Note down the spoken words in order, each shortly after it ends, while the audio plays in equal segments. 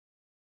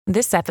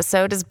This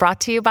episode is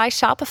brought to you by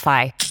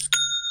Shopify.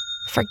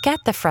 Forget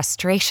the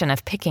frustration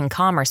of picking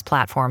commerce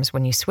platforms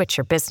when you switch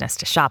your business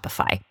to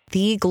Shopify,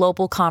 the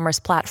global commerce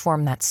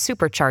platform that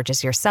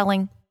supercharges your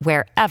selling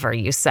wherever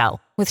you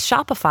sell. With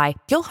Shopify,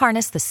 you'll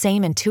harness the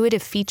same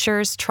intuitive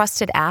features,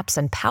 trusted apps,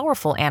 and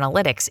powerful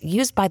analytics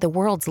used by the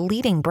world's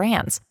leading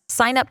brands.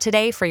 Sign up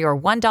today for your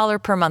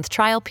 $1 per month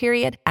trial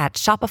period at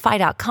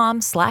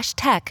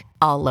shopify.com/tech,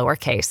 all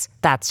lowercase.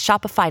 That's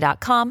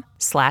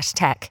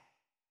shopify.com/tech.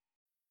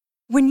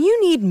 When you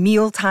need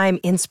mealtime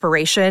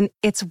inspiration,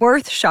 it's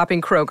worth shopping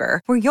Kroger,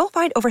 where you'll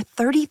find over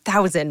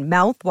 30,000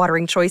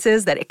 mouth-watering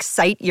choices that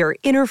excite your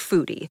inner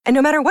foodie. And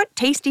no matter what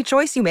tasty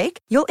choice you make,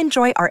 you'll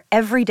enjoy our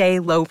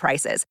everyday low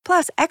prices,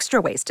 plus extra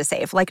ways to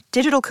save, like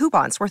digital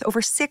coupons worth over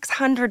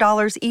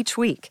 $600 each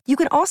week. You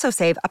can also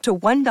save up to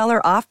 $1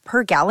 off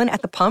per gallon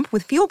at the pump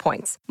with fuel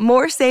points.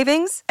 More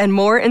savings and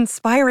more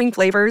inspiring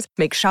flavors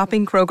make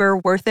shopping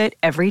Kroger worth it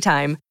every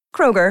time.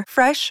 Kroger,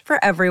 fresh for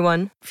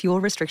everyone.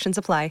 Fuel restrictions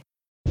apply.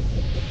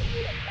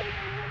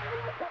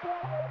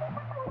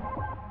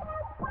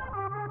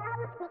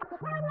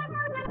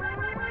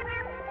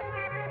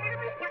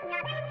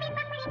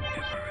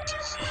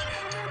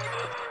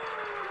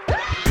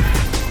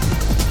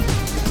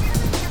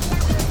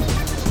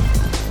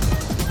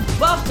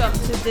 Welcome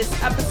to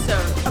this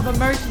episode of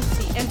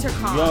Emergency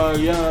Intercom.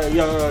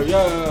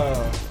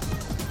 Yeah.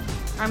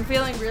 I'm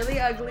feeling really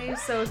ugly,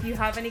 so if you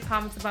have any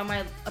comments about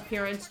my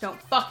appearance,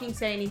 don't fucking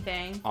say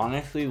anything.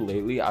 Honestly,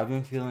 lately, I've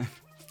been feeling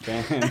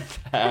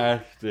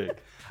fantastic.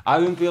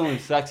 I've been feeling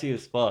sexy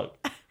as fuck.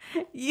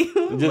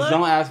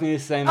 Don't ask me to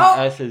say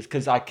my S's,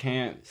 because I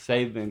can't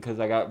say them, because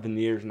I got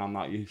veneers and I'm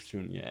not used to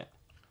them yet.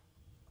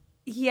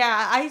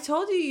 Yeah, I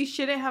told you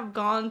shouldn't have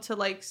gone to,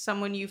 like,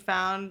 someone you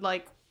found,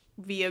 like,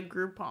 via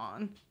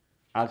Groupon.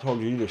 I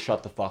told you to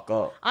shut the fuck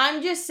up.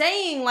 I'm just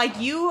saying, like,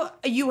 you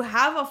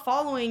have a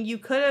following. You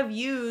could have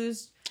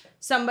used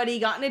somebody,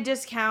 gotten a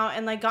discount,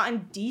 and, like,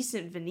 gotten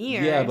decent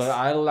veneers. Yeah, but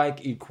I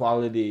like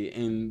equality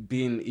and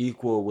being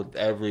equal with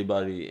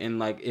everybody. And,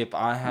 like, if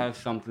I have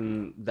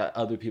something that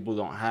other people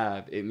don't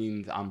have, it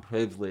means I'm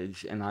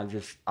privileged, and I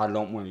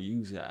don't want to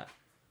use that.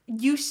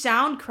 You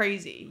sound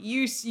crazy.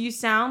 You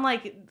sound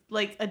like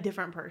a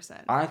different person.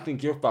 I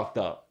think you're fucked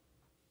up.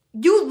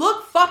 You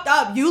look fucked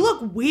up. You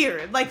look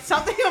weird. Like,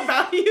 something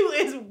about you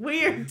is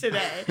weird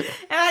today. And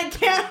I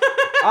can't...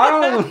 I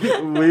don't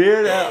look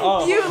weird at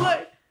all. You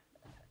look...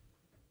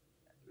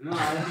 No,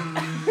 I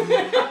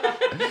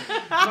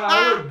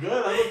look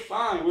good. I look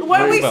fine.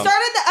 When we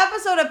started the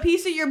episode, a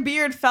piece of your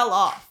beard fell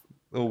off.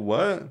 A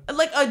what?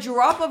 Like, a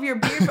drop of your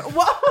beard.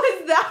 What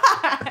was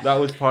that? That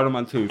was part of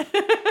my tooth.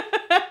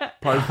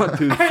 Part of my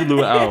tooth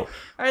flew out.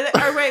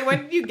 Wait,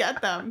 when did you get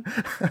them?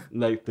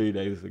 Like 3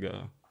 days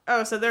ago.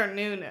 Oh, so they're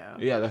new now.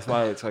 Yeah, that's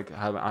why it's like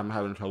I'm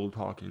having trouble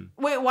talking.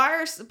 Wait, why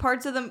are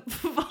parts of them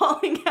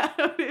falling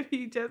out if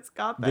you just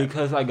got them?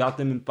 Because I got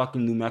them in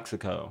fucking New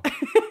Mexico.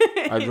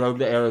 I drove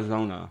to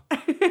Arizona.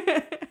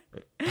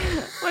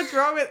 What's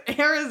wrong with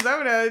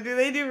Arizona? Do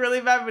they do really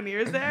bad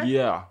veneers there?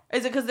 Yeah.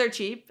 Is it because they're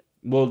cheap?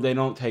 Well, they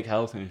don't take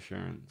health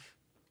insurance.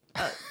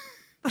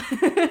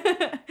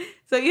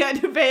 So you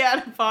had to pay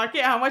out of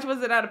pocket? How much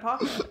was it out of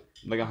pocket?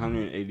 Like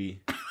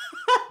 180.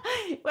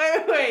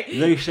 Wait.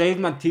 They shaved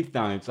my teeth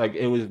down. It's like,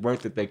 it was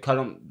worth it. They cut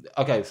them.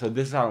 Okay, so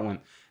this is how it went.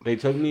 They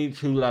took me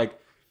to, like...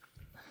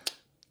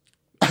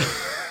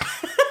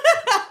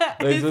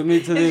 Is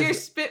your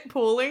spit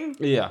pooling?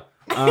 Yeah.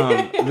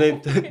 They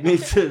took me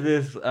to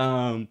this,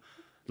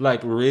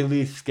 like,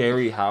 really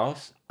scary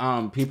house.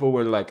 People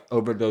were, like,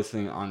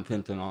 overdosing on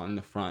fentanyl in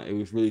the front. It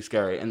was really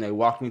scary. And they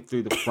walked me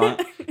through the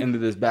front into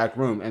this back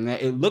room. And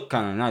it looked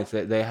kind of nice.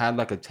 They had,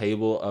 like, a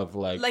table of,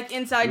 like... Like,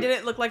 inside, did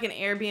it look like an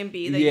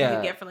Airbnb that you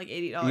could get for, like,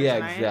 $80 a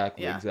night?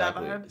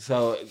 Exactly.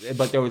 So,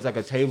 but there was, like,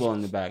 a table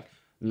in the back.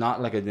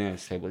 Not, like, a dinner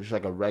table. Just,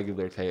 like, a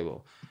regular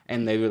table.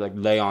 And they would, like,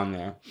 lay on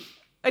there.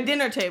 A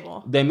dinner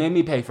table. They made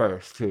me pay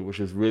first, too, which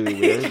is really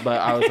weird. But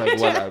I was like,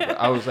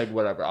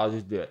 whatever. I'll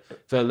just do it.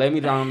 So they laid me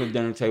down on the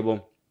dinner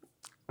table.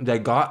 They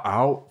got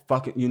out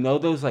fucking, you know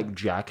those like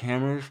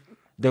jackhammers?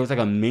 There was like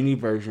a mini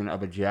version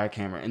of a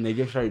jackhammer, and they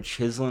just started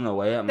chiseling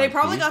away at my They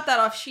probably teeth. got that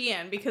off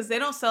Shein because they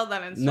don't sell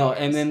that in stores. No,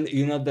 and then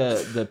you know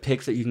the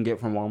picks that you can get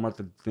from Walmart,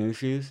 the thin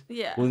shoes?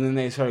 Yeah. Well, then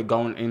they started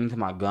going into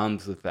my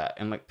gums with that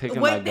and like picking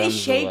my gums they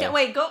shaved it.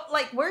 Wait, go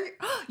like where?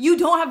 You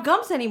don't have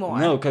gums anymore.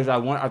 No, because I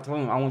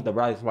told them I want the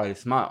brightest white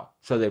smile,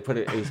 so they put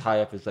it as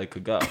high up as they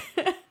could go.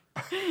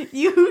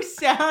 You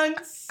sound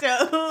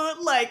so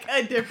like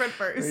a different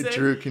person. Hey,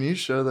 Drew, can you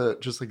show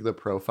the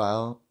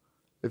profile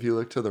if you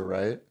look to the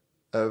right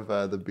of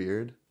the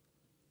beard?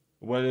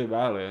 What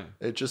about it?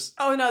 It just...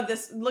 Oh, no,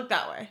 look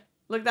that way.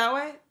 Look that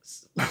way?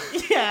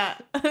 Yeah.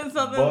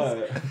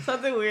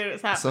 Something weird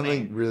is happening.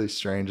 Something really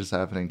strange is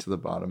happening to the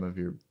bottom of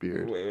your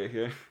beard. Wait,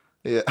 here?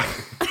 Yeah.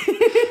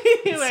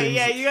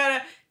 Yeah, you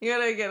gotta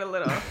get a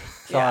little...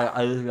 So yeah.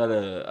 I just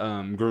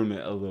gotta groom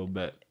it a little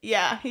bit.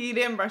 Yeah, he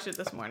didn't brush it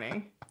this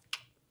morning.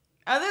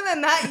 Other than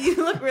that, you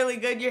look really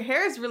good. Your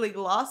hair is really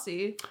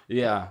glossy.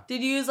 Yeah.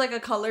 Did you use like a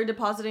color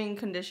depositing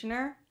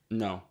conditioner?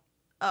 No.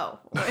 Oh,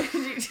 what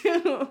did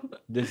you do?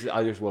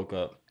 I just woke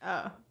up.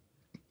 Oh.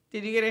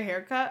 Did you get a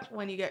haircut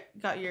when you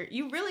got your...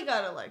 You really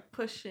gotta, like,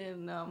 push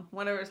in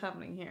whatever's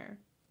happening here.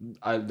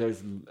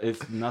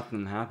 It's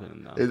nothing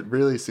happening though. It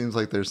really seems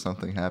like there's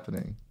something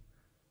happening.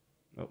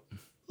 Oh.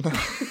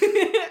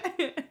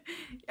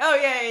 Oh,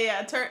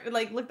 yeah. Turn,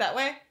 like, look that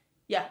way.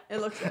 Yeah, it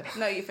looks good.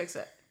 No, you fix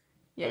it.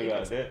 Yeah, Oh, you you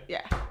fix got it. it?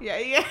 Yeah,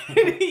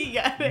 you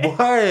got it.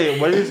 Why?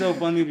 What is so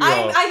funny to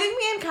y'all? I think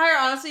me and Kai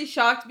are honestly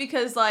shocked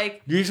because,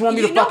 like... You just want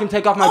me to know- fucking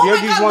take off my Oh beard?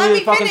 my You just God, want let me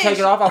to fucking finish. take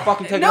it off? I'll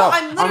fucking take it No, off.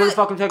 I'm literally... gonna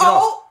fucking take it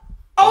off.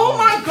 Oh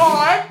my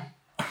God!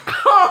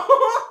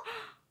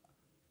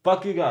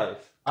 Fuck you guys.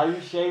 I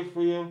just shaved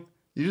for you.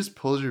 You just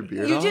pulled your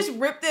beard You off? just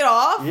ripped it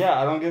off?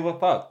 Yeah, I don't give a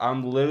fuck.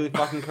 I'm literally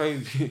fucking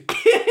crazy.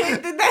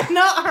 Did that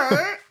not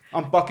hurt?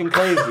 I'm fucking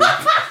crazy.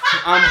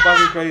 I'm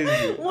fucking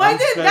crazy. When I'm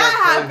did straight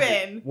that up crazy.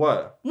 happen?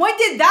 What? When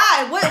did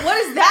that? What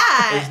is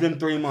that? It's been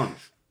 3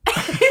 months.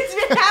 It's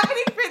been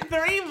happening for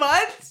 3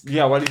 months?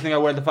 Yeah, why do you think I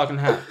wear the fucking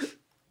hat?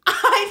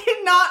 I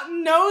did not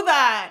know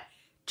that.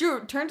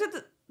 Drew, turn to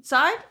the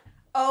side.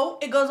 Oh,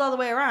 it goes all the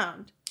way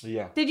around.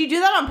 Yeah. Did you do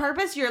that on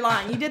purpose? You're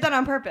lying. You did that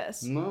on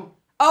purpose. No.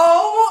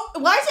 Oh,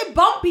 why is it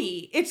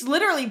bumpy? It's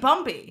literally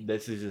bumpy.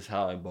 This is just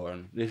how I'm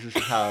born. This is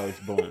how I was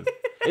born.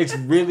 It's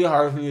really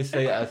hard for me to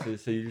say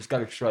S's, so you just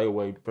gotta try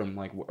away from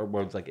like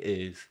words like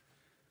is.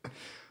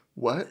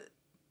 What?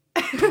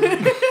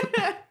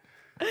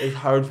 It's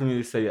hard for me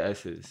to say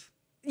S's.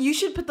 You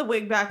should put the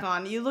wig back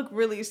on. You look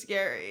really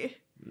scary.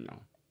 No.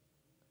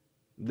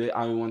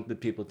 I want the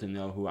people to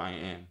know who I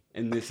am.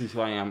 And this is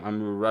who I am.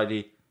 I'm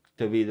ready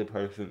to be the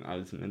person I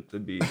was meant to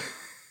be.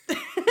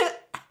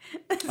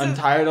 I'm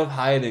tired of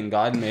hiding.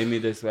 God made me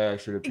this way. I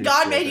should appreciate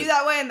God made you it.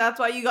 that way, and that's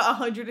why you got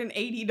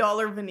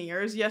 $180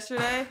 veneers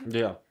yesterday.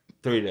 Yeah.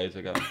 3 days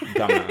ago.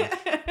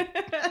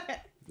 Dumbass.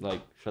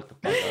 Like, shut the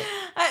fuck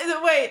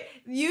up. Wait,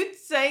 you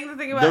saying the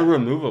thing about... They're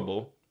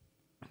removable.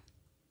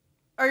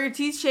 Are your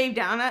teeth shaved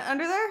down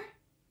under there?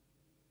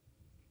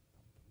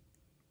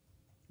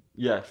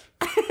 Yes.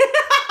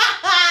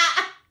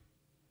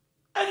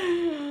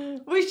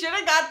 We should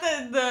have got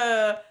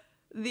the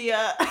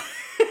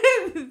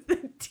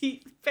the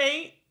teeth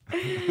paint. So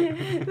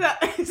it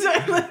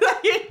looks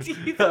like your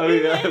teeth. Oh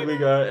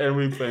yeah, and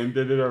we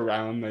painted it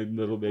around my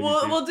little baby.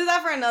 We'll do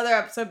that for another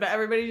episode, but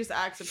everybody just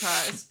act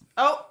surprised.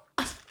 Oh,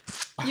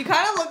 you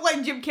kind of look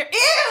like Jim Carrey.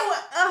 Ew!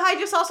 I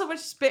just saw so much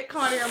spit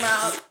come out of your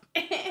mouth.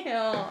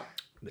 Ew.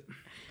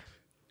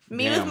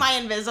 Me with Damn. my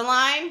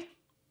Invisalign.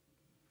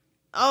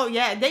 Oh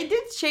yeah, they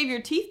did shave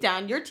your teeth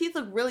down. Your teeth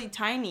look really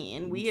tiny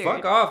and weird.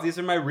 Fuck off. These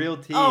are my real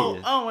teeth. Oh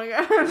my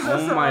god. I'm so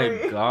Oh my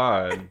sorry.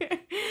 god.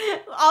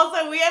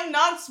 Also, we have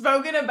not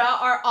spoken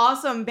about our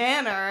awesome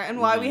banner and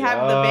why we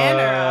have the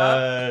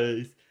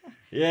banner up.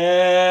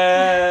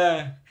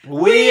 Yeah.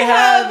 We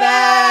have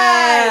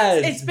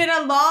ads. It's been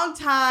a long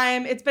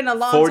time. It's been a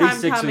long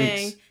 46 time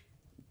coming. weeks.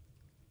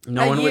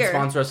 No A one would year.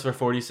 sponsor us for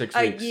 46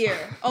 A weeks. year.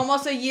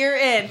 Almost a year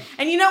in.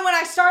 And you know, when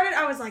I started,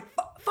 I was like,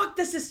 fuck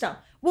the system.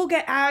 We'll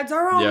get ads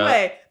our own Yeah.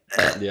 way.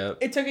 Yep.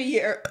 It took a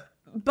year.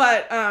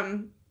 But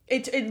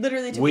it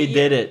literally took a We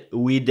year. did it.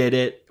 We did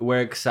it. We're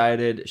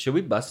excited. Should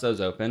we bust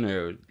those open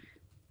or?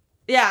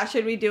 Yeah,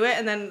 should we do it?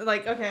 And then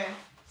okay.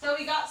 So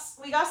we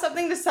got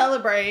something to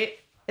celebrate.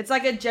 It's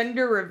like a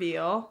gender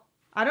reveal.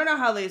 I don't know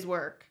how these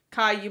work.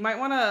 Kai, you might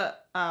want to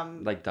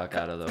Like duck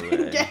out of the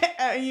way.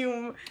 get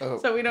you Oh,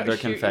 so we don't They're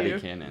shoot confetti you.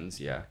 cannons,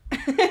 yeah.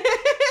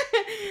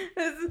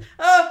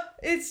 Oh,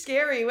 it's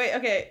scary. Wait,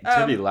 okay. It's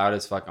gonna be loud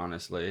as fuck,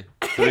 honestly.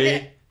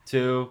 3,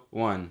 2,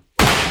 1.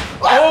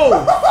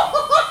 Oh!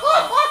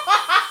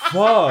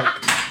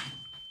 Fuck!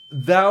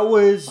 That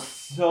was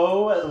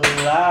so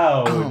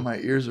loud. Oh, my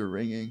ears are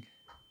ringing.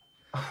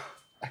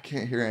 I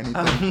can't hear anything.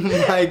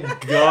 Oh my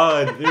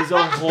god, there's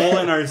a hole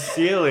in our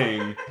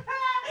ceiling.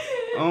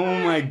 Oh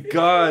my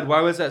god,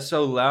 why was that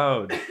so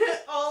loud?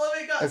 All of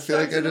it got I feel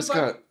like stuck I to the just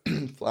got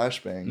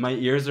flashbang. My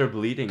ears are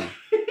bleeding.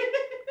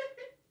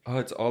 Oh,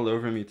 it's all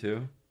over me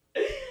too.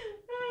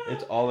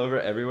 It's all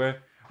over everywhere.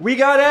 We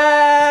got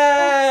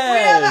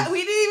it!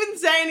 We didn't even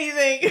say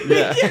anything.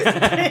 Yeah. We just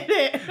did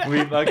it.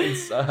 We fucking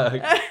suck.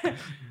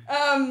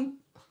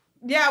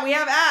 Yeah, we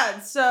have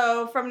ads.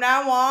 So from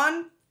now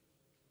on,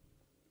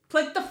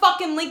 click the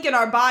fucking link in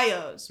our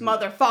bios,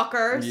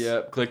 motherfuckers.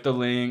 Yep, click the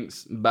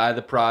links, buy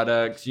the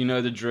products, you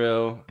know the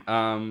drill.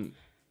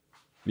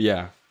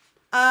 Yeah.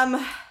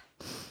 But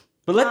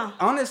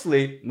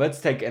honestly, let's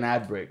take an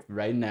ad break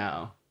right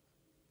now.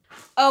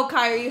 Oh,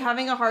 Kai, are you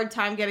having a hard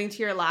time getting to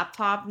your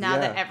laptop now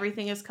that Yeah.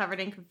 everything is covered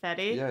in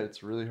confetti? Yeah,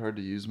 it's really hard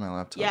to use my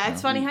laptop. Yeah,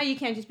 it's now. funny how you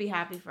can't just be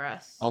happy for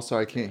us. Also,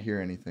 I can't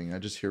hear anything. I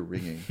just hear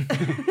ringing.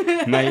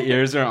 My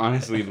ears are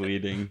honestly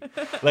bleeding.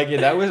 Like,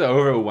 that was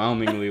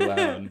overwhelmingly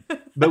loud.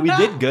 But we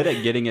did good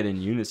at getting it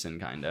in unison,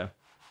 kind of.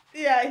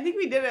 Yeah, I think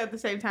we did it at the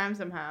same time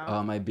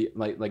somehow.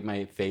 Like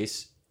my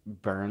face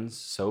burns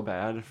so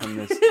bad from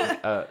this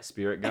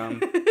spirit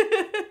gum.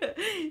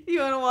 You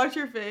want to wash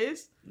your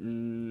face?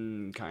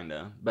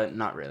 kinda, but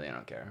not really. I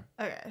don't care.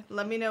 Okay,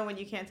 let me know when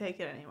you can't take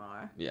it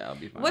anymore. Yeah, I'll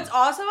be fine. What's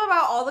awesome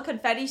about all the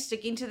confetti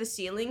sticking to the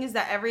ceiling is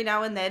that every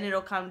now and then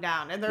it'll come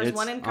down. And there's It's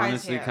one in Kai's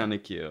honestly hair. kind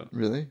of cute.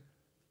 Really?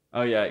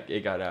 Oh yeah,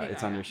 it got out. It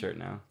It's got on your out. shirt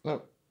now.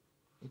 Oh,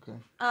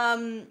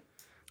 okay.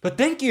 But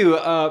thank you,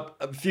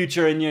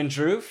 future Anya and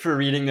Drew, for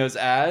reading those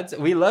ads.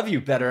 We love you,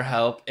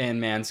 BetterHelp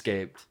and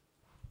Manscaped.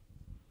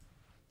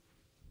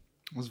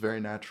 It was very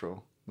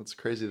natural. That's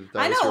crazy that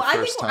I was know. your I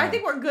first think time. I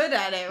think we're good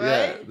at it,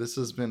 Yeah, right? this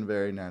has been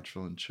very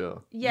natural and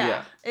chill.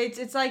 Yeah.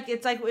 It's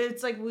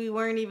like we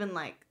weren't even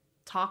like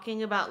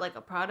talking about like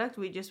a product.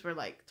 We just were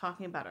like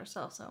talking about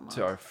ourselves so much.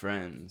 To our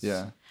friends.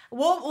 Yeah.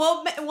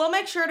 We'll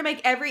make sure to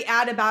make every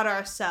ad about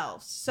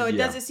ourselves, so it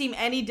Yeah. doesn't seem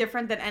any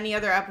different than any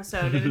other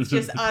episode, and it's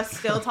just us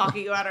still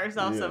talking about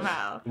ourselves Yeah.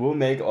 somehow. We'll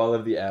make all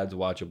of the ads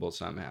watchable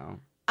somehow.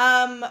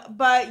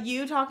 But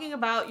you talking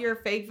about your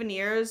fake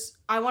veneers,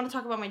 I want to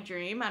talk about my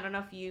dream. I don't know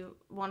if you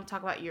want to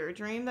talk about your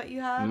dream that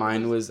you had.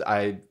 Mine was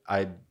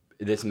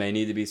this may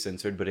need to be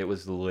censored, but it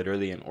was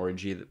literally an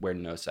orgy where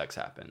no sex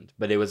happened.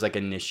 But it was like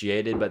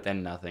initiated, but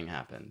then nothing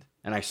happened.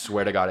 And I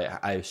swear to God,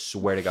 I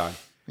swear to God.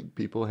 Like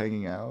people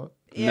hanging out.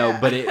 No,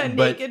 but it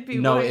Naked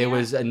people no, hanging it out.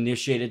 was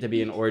initiated to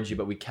be an orgy,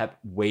 but we kept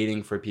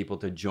waiting for people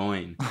to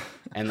join.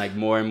 And like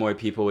more and more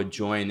people would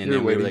join, and You're then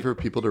we were waiting like, for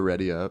people to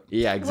ready up.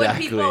 yeah,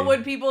 exactly.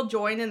 Would people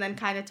join and then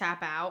kind of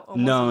tap out?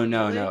 almost No.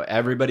 immediately?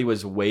 Everybody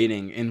was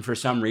waiting, and for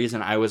some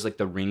reason, I was like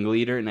the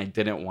ringleader, and I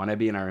didn't want to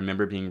be. And I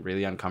remember being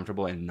really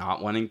uncomfortable and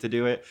not wanting to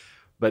do it.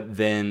 But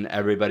then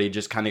everybody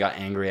just kind of got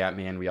angry at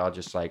me, and we all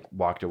just like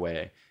walked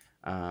away.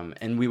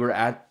 And we were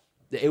at.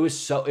 It was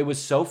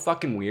so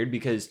fucking weird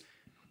because,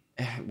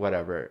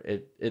 whatever.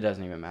 It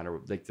doesn't even matter.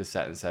 Like the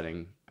set and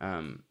setting.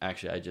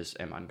 Actually, I just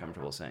am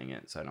uncomfortable saying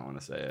it, so I don't want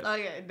to say it.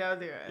 Okay, don't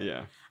do it.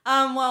 Yeah.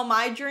 Well,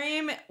 my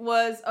dream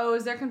was,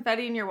 is there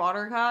confetti in your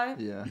water, Kai?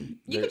 Yeah.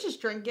 You could just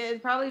drink it.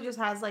 It probably just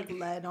has like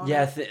lead on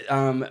Yeah. it.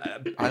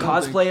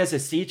 Cosplay as a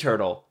sea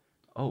turtle.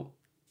 Oh.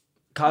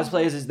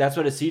 Cosplay is that's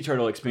what a sea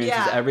turtle experiences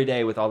Yeah. every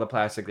day with all the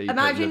plastic that you put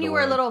Imagine into you the were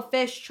a world. little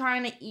fish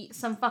trying to eat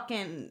some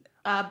fucking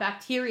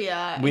bacteria.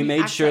 and We you made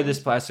sure accidentally- this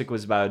plastic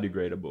was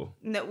biodegradable.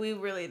 No, we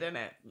really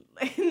didn't.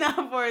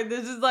 Not for it.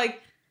 This is like,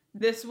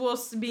 this will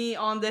be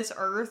on this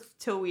earth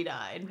till we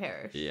die and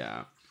perish.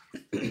 Yeah.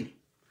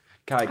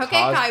 Kai, Okay,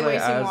 Kai, cosplay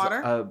wasting as water.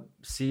 a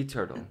sea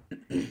turtle.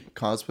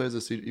 Cosplay as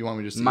a seed. You want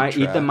me to just Might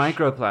eat the trash?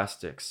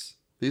 microplastics.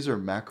 These are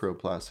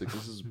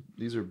macroplastics.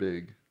 These are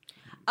big.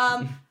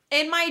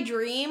 In my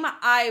dream,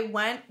 I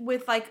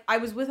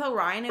was with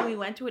Orion and we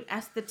went to an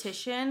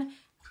esthetician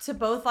to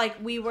both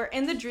we were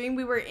in the dream,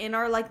 we were in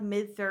our like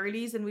mid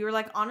 30s and we were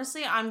like,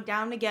 honestly, I'm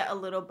down to get a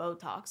little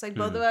Botox. Like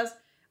both of us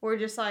were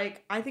just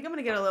like, I think I'm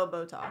gonna get a little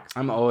Botox.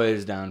 I'm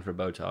always down for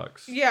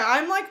Botox. Yeah,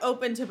 I'm like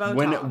open to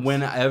Botox.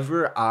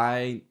 Whenever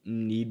I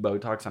need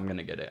Botox, I'm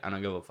gonna get it. I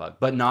don't give a fuck.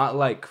 But not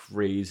like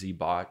crazy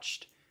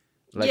botched.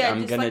 Like Yeah, I'm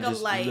just gonna like a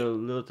just light.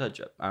 little touch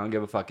up. I don't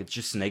give a fuck. It's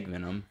just snake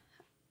venom.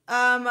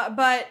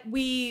 But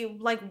we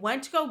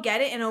went to go get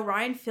it and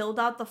Orion filled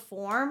out the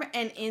form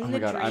and in Oh the my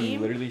god, dream,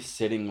 I'm literally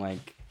sitting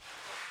like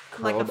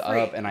Like a curled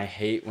freak. up, and I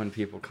hate when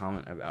people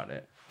comment about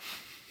it.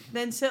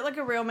 then sit like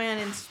a real man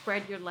and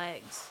spread your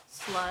legs,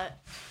 slut.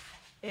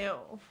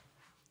 Ew.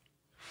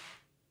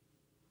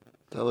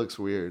 That looks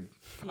weird.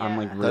 I'm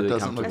like Yeah. really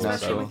doesn't look comfortable.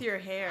 Especially natural. with your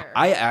hair.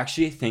 I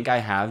actually think I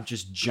have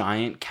just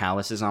giant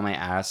calluses on my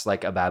ass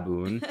like a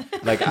baboon.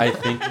 Like I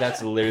think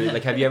that's literally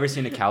like, have you ever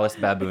seen a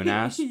calloused baboon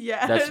ass?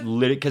 Yes. That's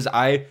literally because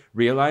I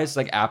realized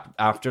like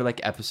after like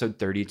episode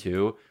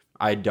 32,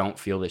 I don't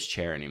feel this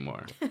chair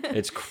anymore.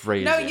 It's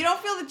crazy. No, you don't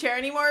feel the chair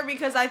anymore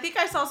because I think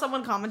I saw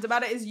someone comment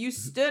about it. Is you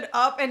stood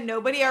up and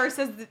nobody ever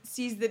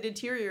sees the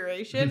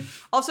deterioration.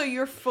 Also,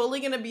 you're fully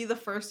gonna be the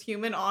first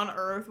human on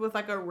Earth with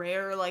like a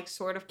rare like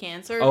sort of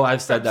cancer. Oh,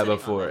 I've said from that sitting on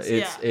before.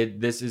 this.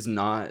 This is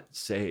not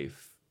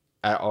safe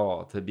at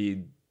all to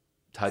be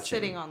touching.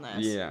 Sitting on this.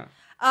 Yeah.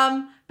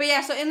 But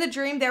yeah, so in the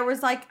dream there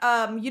was like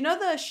you know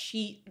the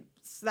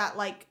sheets that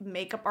like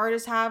makeup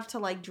artists have to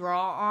like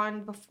draw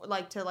on before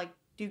to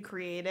do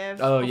creative.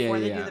 Oh before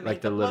yeah, they yeah. do the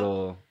Like the makeup look?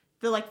 little.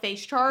 The like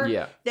face chart.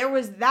 Yeah. There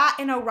was that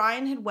and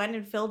Orion had went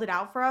and filled it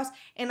out for us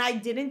and I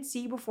didn't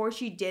see before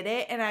she did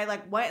it and I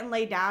like went and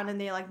lay down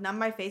and they like numbed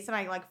my face and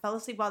I like fell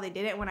asleep while they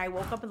did it. When I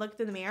woke up and looked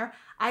in the mirror,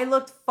 I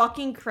looked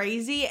fucking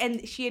crazy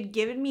and she had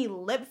given me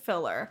lip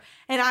filler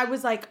and I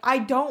was like, I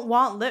don't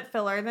want lip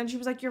filler. And then she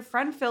was like, your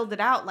friend filled it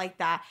out like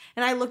that.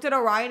 And I looked at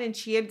Orion and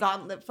she had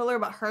gotten lip filler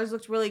but hers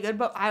looked really good,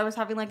 but I was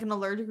having like an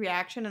allergic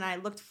reaction and I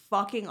looked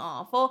fucking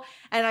awful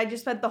and I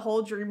just spent the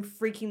whole dream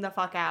freaking the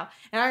fuck out.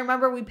 And I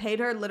remember we paid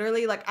her literally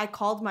like I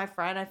called my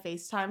friend, I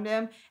FaceTimed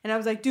him and I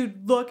was like,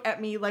 dude, look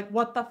at me, like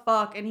what the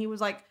fuck? And he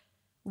was like,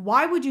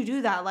 why would you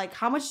do that? Like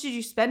how much did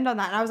you spend on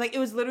that? And I was like, it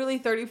was literally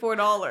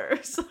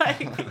 $34.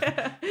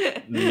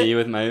 Like Me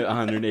with my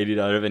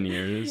 $180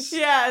 veneers.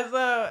 yeah,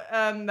 so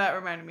that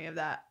reminded me of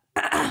that.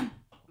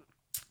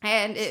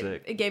 And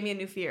Sick. it gave me a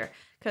new fear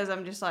because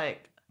I'm just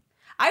like,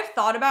 I've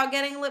thought about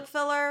getting lip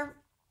filler,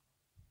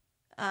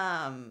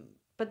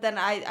 but But then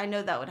I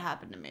know that would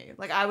happen to me.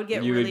 Like I would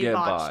get You would really get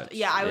botched. botched.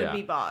 Yeah, I would Yeah.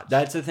 be botched.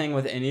 That's the thing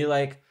with any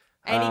like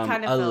Any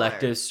kind of filler.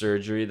 elective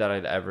surgery that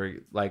I'd ever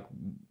like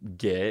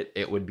get,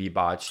 it would be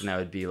botched and I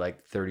would be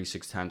like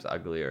 36 times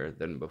uglier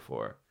than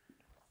before.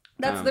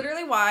 That's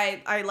literally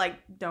why I like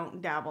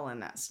don't dabble in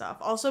that stuff.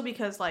 Also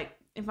because like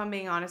if I'm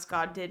being honest,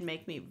 God did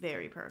make me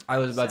very perfect. I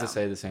was about to so.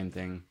 say the same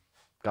thing.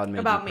 God made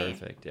About you me.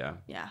 perfect, yeah.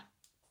 Yeah.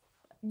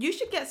 You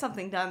should get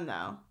something done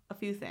though. A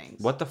few things.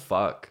 What the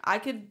fuck? I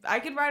could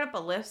write up a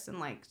list and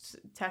like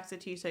text it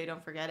to you so you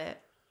don't forget it.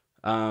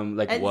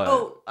 Like And,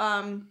 what?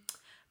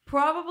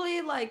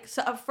 Probably like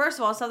first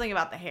of all something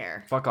about the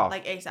hair. Fuck off.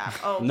 Like ASAP.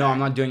 Oh No, okay. I'm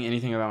not doing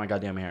anything about my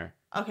goddamn hair.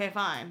 Okay,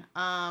 fine.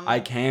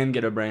 I can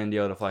get a brand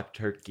deal to fly to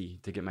Turkey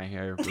to get my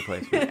hair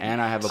replacement, and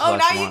I have a oh,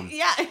 plus now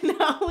one.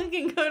 now we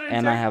can go to.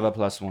 And I have a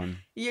 +1.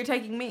 You're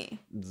taking me.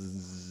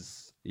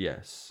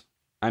 Yes.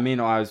 I mean,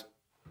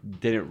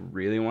 didn't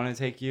really want to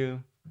take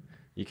you.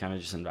 You kind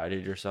of just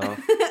invited yourself.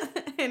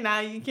 And now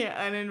you can't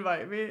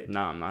uninvite me.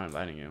 No, I'm not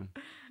inviting you.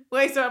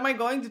 Wait, so am I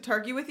going to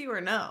Turkey with you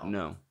or no?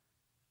 No.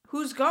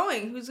 Who's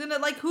going? Who's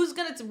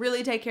gonna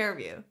really take care of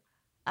you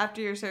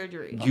after your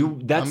surgery?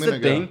 That's the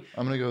thing.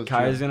 I'm gonna go with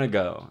Kai's you. gonna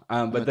go.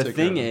 But the take care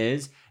thing of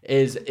him.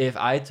 is if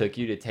I took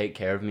you to take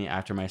care of me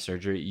after my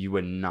surgery, you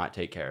would not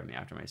take care of me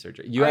after my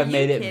surgery. You Are have you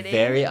made it kidding?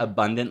 very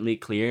abundantly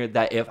clear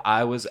that if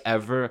I was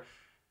ever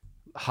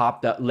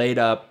laid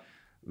up,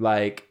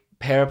 like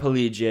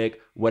paraplegic,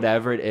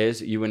 whatever it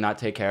is, you would not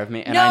take care of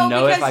me. And No, I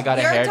know if because I got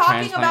a you're hair talking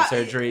transplant about-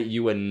 surgery,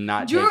 you would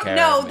not take Drew, care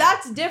no, of me.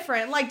 that's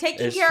different. Like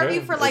taking It's care of true.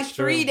 you for like It's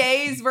true. 3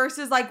 days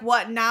versus like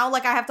what now?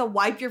 Like I have to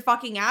wipe your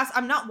fucking ass.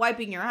 I'm not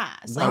wiping your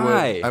ass. Like,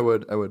 Why? I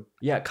would.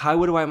 Yeah, Kai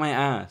would wipe my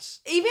ass.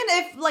 even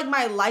if like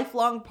my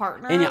lifelong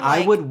partner. And I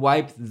like, would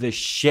wipe the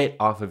shit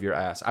off of your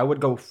ass. I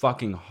would go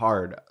fucking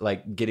hard,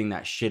 like getting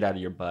that shit out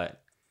of your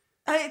butt.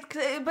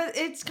 But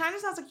it's kind of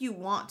sounds like you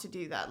want to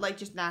do that, like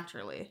just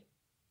naturally.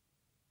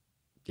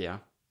 Yeah.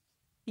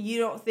 You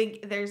don't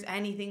think there's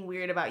anything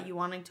weird about you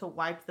wanting to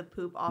wipe the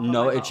poop off?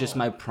 No, of it's just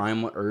my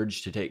primal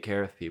urge to take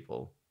care of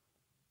people.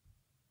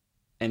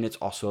 And it's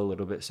also a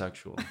little bit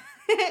sexual.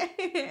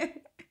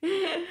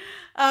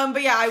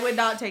 But yeah, I would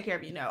not take care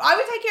of you. No, I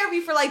would take care of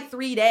you for like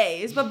 3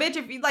 days. But bitch,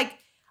 if you like,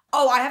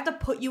 oh, I have to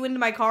put you into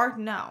my car.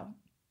 No,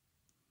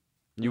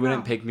 You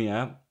wouldn't No. pick me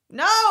up?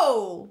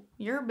 no,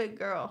 you're a big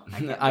girl.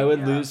 can't I pick would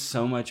you lose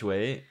so much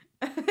weight.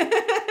 up.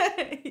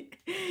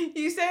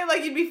 You say it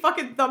like you'd be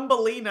fucking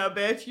Thumbelina,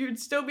 bitch. You'd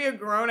still be a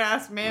grown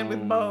ass man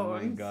with bones.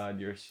 Oh my god,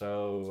 you're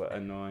so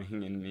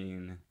annoying and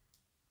mean.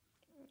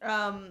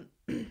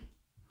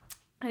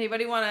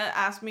 Anybody want to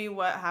ask me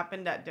what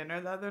happened at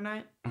dinner the other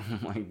night? Oh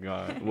my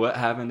god. What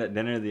happened at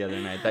dinner the other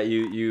night that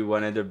you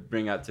wanted to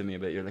bring up to me,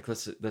 but you're like,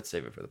 let's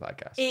save it for the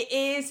podcast.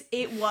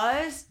 It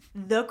was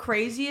the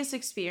craziest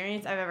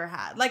experience I've ever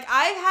had. Like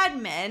I've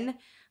had men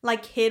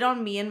like hit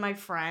on me and my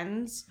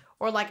friends,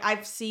 or like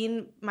I've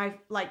seen my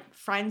like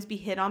friends be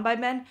hit on by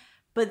men,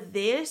 but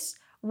this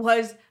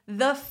was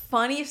the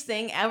funniest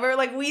thing ever.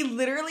 Like we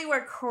literally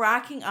were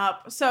cracking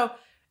up. So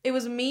it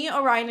was me,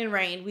 Orion, and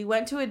Rain. We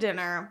went to a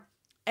dinner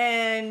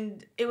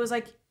and it was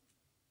like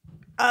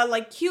a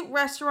like cute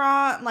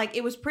restaurant. Like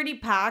it was pretty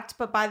packed,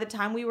 but by the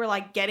time we were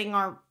like getting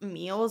our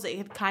meals, it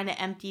had kind of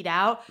emptied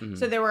out. Mhm.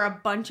 So there were a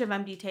bunch of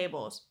empty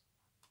tables.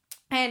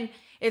 And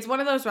it's one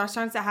of those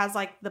restaurants that has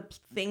like the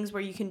things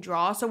where you can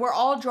draw. So we're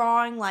all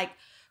drawing like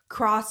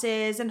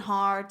crosses and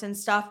hearts and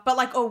stuff. But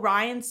like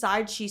Orion's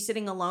side, she's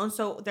sitting alone.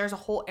 So there's a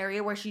whole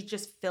area where she's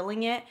just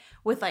filling it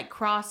with like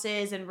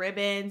crosses and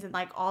ribbons and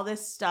like all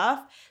this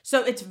stuff.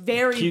 So it's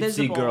very Cutesy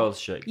visible. girl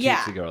shit. Cutesy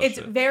Yeah, girl it's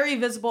shit. very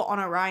visible on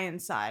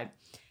Orion's side.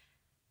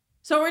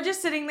 So we're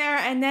just sitting there,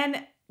 and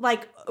then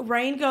like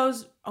Rain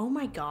goes, "Oh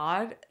my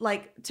god,"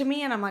 like to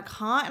me, and I'm like,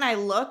 "Huh?" And I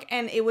look,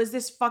 and it was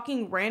this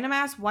fucking random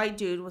ass white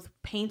dude with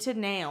painted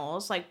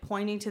nails, like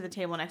pointing to the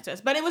table next to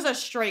us. But it was a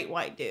straight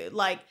white dude,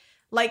 like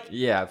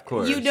Yeah, of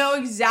course. you know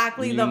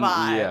exactly the You-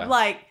 vibe, yeah.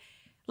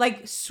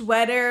 like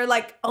sweater,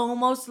 like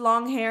almost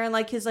long hair, and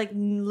like his like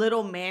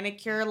little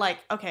manicure. Like,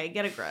 okay,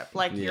 get a grip,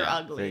 like you're Yeah,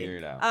 ugly. figure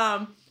it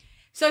out.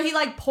 So he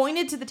like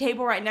pointed to the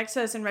table right next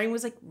to us, and Rain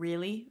was like,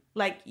 "Really?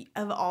 Like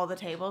of all the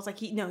tables, like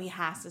he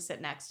has to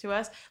sit next to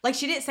us." Like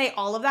she didn't say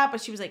all of that,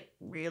 but she was like,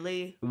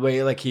 "Really?"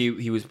 Wait, like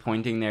he was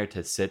pointing there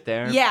to sit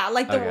there? Yeah,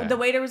 like Okay. the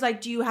waiter was like,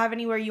 "Do you have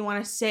anywhere you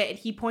want to sit?" And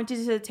he pointed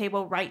to the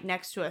table right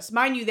next to us.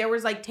 Mind you, there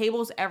was like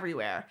tables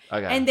everywhere,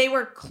 Okay. and they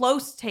were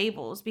close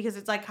tables because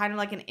it's like kind of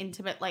like an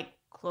intimate, like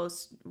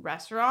close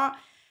restaurant,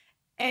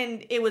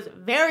 and it was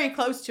very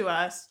close to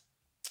us.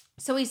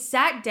 So he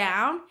sat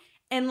down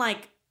and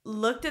like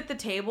looked at the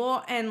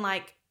table and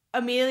like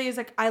immediately was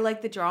like, "I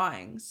like the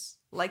drawings."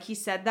 Like he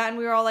said that, and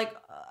we were all like,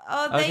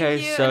 "Oh, thank okay,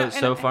 you." so And-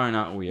 so far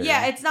not weird.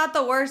 yeah, it's not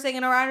the worst thing.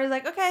 And Orion was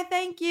like, "Okay,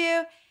 thank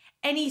you."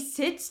 And he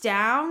sits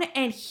down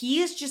and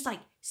he is just like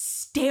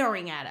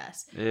staring at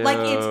us. Like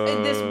it's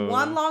this Ew.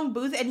 one long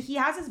booth, and he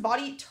has his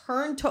body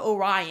turned to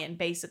Orion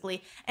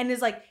basically, and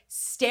is like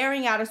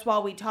staring at us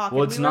while we talk.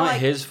 Well, and it's we were not like,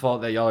 his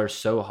fault that y'all are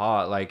so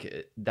hot.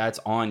 Like, that's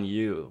on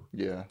you.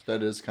 Yeah,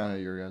 that is kind of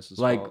your guys'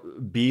 Like,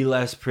 fault. be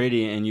less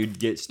pretty and you'd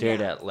get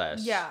stared at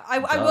less. Yeah, I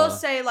will Duh.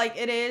 say, like,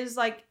 it is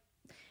like,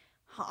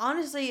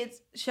 honestly, it's.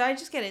 Should I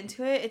just get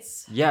into it?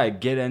 It's. Yeah,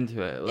 get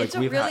into it. Like, It's a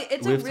we've really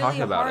talked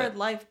about hard it.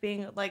 life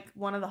being like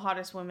one of the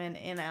hottest women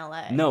in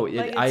LA. No,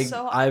 Like, it's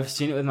so hot. I've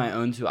seen it with my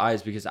own two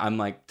eyes because I'm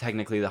like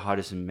technically the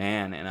hottest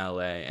man in LA,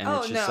 and Oh,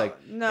 it's just no,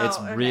 like no, it's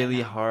okay, really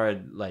no.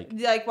 hard. Like,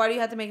 Why do you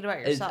have to make it about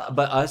yourself?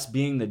 but us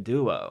being the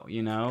duo,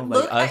 you know,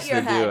 Look like us at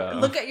your the head. duo.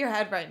 Look at your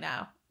head right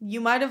now. You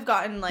might have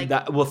gotten like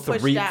that. Well, pushed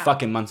 3 down.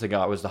 fucking months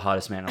ago, I was the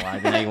hottest man alive,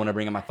 and now you want to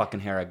bring up my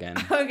fucking hair again.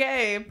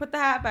 Okay, put the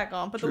hat back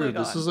on. Put the True, wig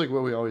on. this is like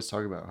what we always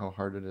talk about, how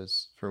hard it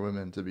is for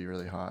women to be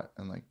really hot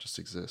and like just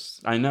exist.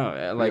 I know,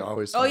 We like,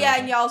 always Oh talk yeah, about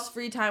and that. y'all's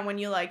free time when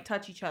you like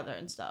touch each other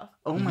and stuff.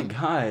 oh my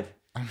god.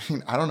 I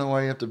mean, I don't know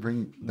why you have to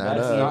bring that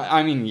That's up. not,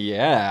 I mean,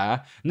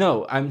 yeah.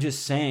 No, I'm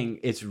just saying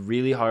it's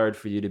really hard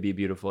for you to be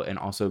beautiful and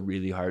also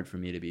really hard for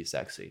me to be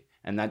sexy.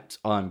 And that's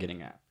all I'm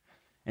getting at.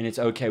 And it's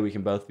okay, we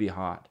can both be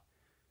hot.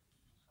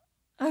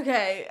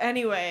 Okay.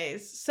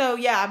 Anyways, so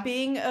yeah,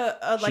 being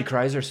a She like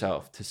cries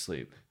herself to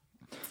sleep.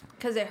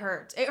 because it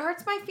hurts. It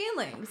hurts my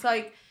feelings.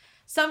 Like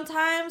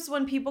sometimes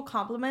when people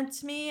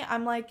compliment me,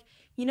 I'm like,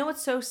 you know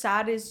what's so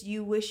sad is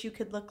you wish you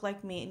could look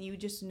like me and you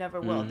just never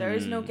will. There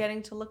is no Mhm.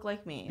 getting to look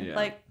like me. Yeah.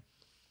 Like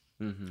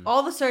Mm-hmm.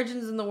 all the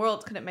surgeons in the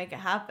world couldn't make it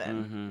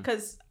happen. Mhm.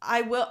 Because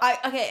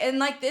okay, and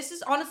like this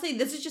is honestly,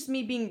 this is just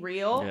me being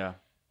real. Yeah.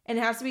 And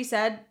it has to be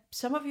said,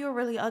 some of you are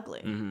really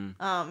ugly.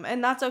 Mm-hmm.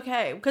 And that's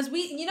okay. Because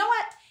you know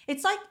what?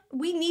 It's like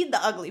we need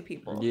the ugly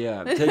people.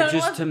 Yeah. You To, know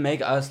just what? to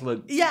make us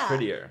look Yeah.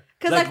 prettier.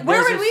 Because like,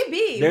 where there's would we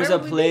be? There's Where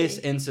a would we place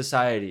be? in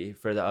society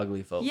for the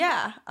ugly folk.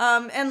 Yeah.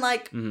 And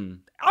like Mm-hmm.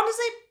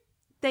 honestly,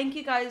 thank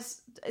you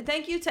guys.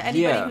 Thank you to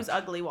anybody Yeah. who's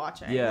ugly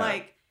watching. Yeah.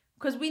 Like,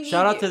 because we need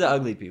Shout out you. to the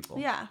ugly people.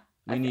 Yeah.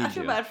 We need I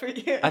feel you. bad for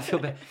you. I feel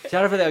bad.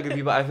 Shout out for the ugly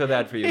people. I feel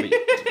bad for you,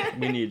 but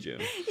we need you.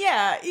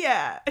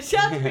 Yeah.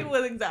 Shout out to people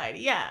with anxiety.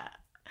 Yeah.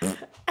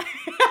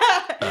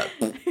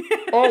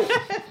 Oh.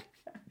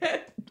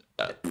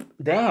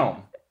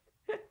 Damn.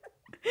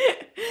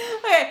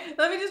 Okay,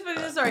 let me just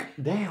finish this story.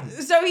 Damn.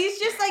 So he's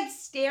just like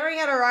staring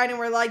at Orion and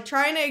we're like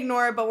trying to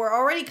ignore it, but we're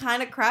already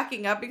kind of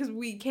cracking up because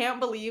we can't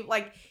believe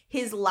like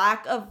his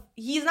lack of,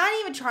 he's not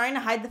even trying to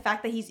hide the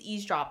fact that he's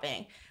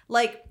eavesdropping.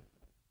 Like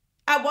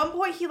at one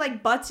point he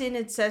like butts in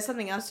and says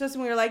something else to us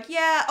and we were like,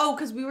 yeah,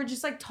 because we were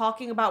just like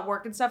talking about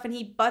work and stuff and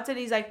he butts in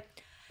and he's like,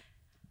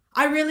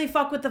 I really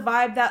fuck with the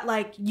vibe that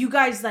like you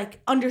guys like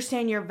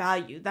understand your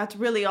value. That's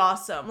really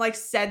awesome. Like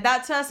said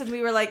that to us and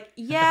we were like,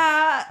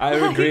 yeah. I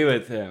like- agree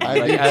with him. I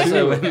Like, do as a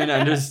too. woman,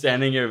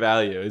 understanding your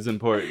value is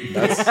important.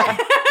 That's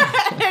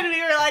and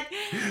we were like,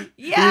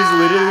 yeah.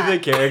 He's literally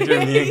the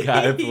character me and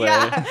Kai play.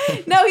 Yeah.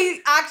 No, he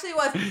actually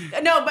was.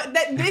 No, but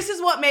this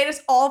is what made us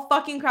all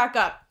fucking crack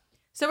up.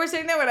 So we're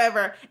sitting there,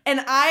 whatever,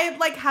 and I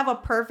like have a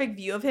perfect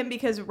view of him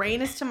because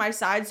Rain is to my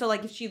side. So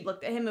like if she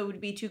looked at him, it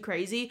would be too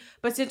crazy.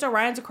 But since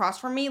Orion's across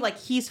from me, like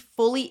he's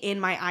fully in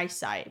my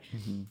eyesight.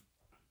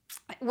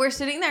 We're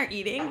sitting there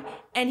eating,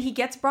 and he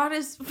gets brought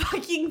his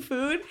fucking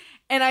food,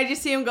 and I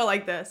just see him go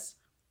like this.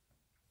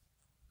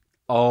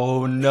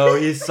 Oh no,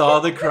 he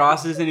saw the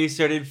crosses and he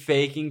started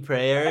faking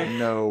prayer.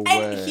 no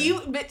And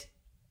way.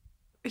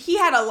 he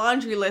had a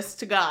laundry list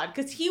to God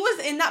because he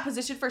was in that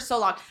position for so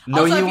long.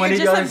 No, also, he if wanted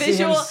you're y'all just a to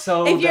see him visual,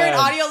 so if you're an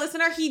bad. audio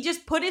listener, he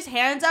just put his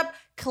hands up,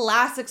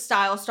 classic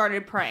style,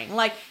 started praying,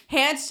 like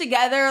hands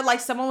together, like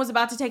someone was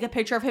about to take a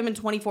picture of him in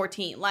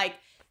 2014, like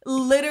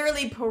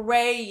literally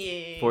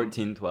praying.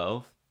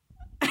 1412.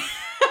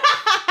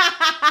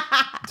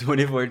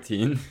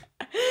 2014.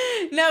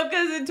 No,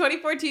 because in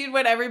 2014,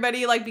 when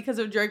everybody, like, because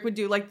of Drake would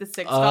do, like, the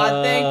Six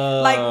God thing,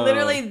 like,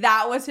 literally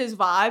that was his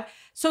vibe.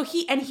 So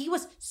he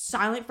was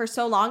silent for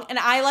so long, and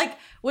I, like,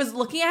 was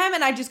looking at him,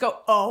 and I just go,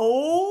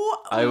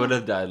 oh. I would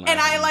have died. And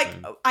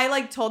laughing. I,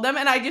 like, told them,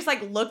 and I just,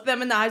 like, looked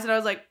them in the eyes, and I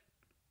was like,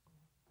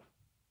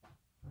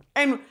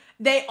 and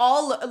they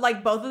all,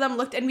 like, both of them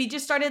looked, and we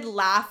just started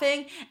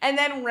laughing, and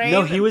then Rain.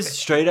 No, he was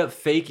straight up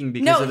faking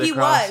because of the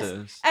crosses.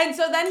 was. And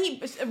so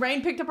then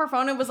Rain picked up her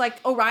phone and was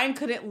like, Orion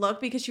couldn't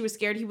look because she was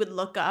scared he would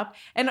look up.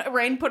 And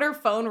Rain put her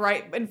phone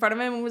right in front of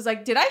him and was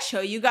like, did I show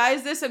you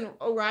guys this? And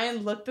Orion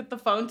looked at the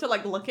phone to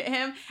like look at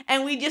him.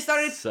 And we just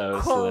started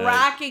So slick.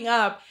 cracking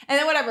up. And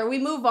then whatever, we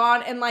move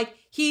on and like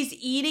he's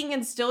eating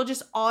and still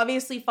just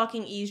obviously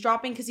fucking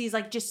eavesdropping because he's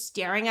like just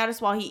staring at us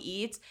while he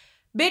eats.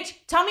 Bitch,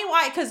 tell me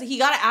why, because he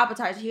got an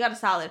appetizer, he got a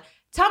salad.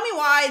 Tell me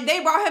why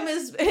they brought him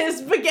his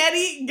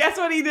spaghetti. Guess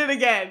what he did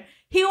again?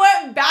 He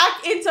went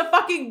back into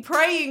fucking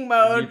praying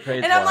mode. He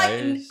prayed and I'm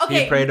twice. like,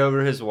 okay. He prayed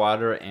over his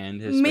water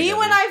and his me spaghetti.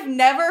 when I've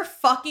never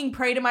fucking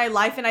prayed in my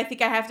life and I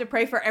think I have to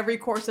pray for every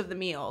course of the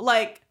meal.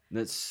 Like,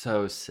 That's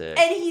so sick.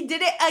 and he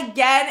did it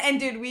again. And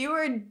dude, we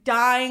were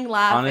dying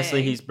laughing.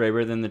 Honestly, he's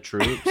braver than the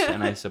troops,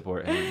 and I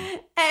support him.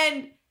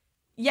 And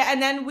yeah,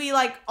 and then we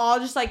like all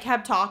just like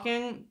kept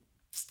talking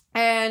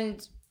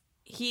and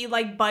he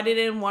like butted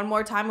in one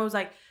more time and was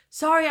like,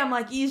 sorry, I'm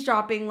like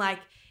eavesdropping, like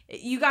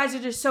you guys are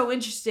just so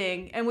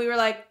interesting. And we were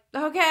like,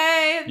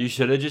 okay. You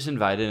should have just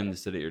invited him to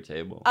sit at your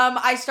table.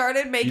 I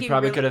started making You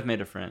probably could have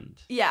made a friend.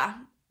 Yeah.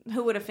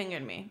 Who would have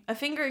fingered me? A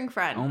fingering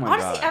friend. Oh my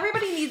Honestly, God.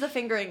 everybody needs a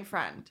fingering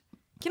friend.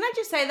 Can I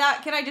just say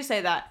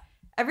that?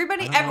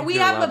 Everybody, I don't know if we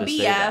you're have allowed a to say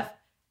BF, that.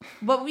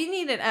 but we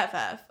need an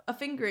FF, a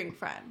fingering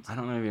friend. I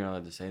don't know if you're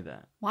allowed to say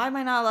that. Why am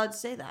I not allowed to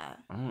say that?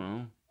 I don't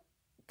know.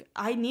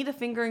 I need a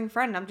fingering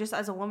friend. I'm just,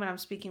 as a woman, I'm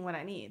speaking what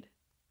I need.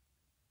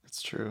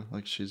 It's true.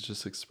 Like she's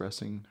just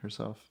expressing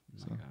herself.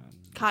 So. Oh my God.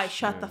 Kai, That's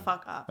shut true. the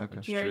fuck up. Okay.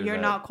 It's You're true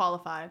that- not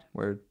qualified.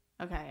 Word.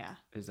 Okay, yeah.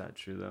 Is that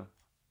true though?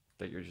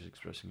 That you're just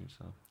expressing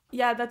yourself?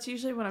 Yeah, that's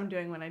usually what I'm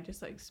doing when I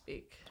just like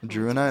speak.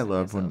 Drew and I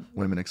love when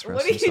women express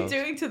What are themselves. you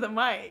doing to the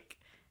mic?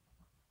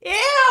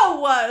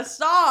 Ew!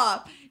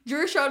 Stop!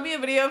 Drew showed me a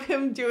video of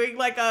him doing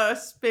like a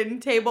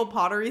spin table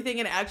pottery thing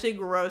and it actually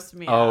grossed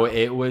me Oh, out.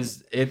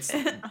 it's.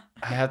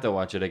 I have to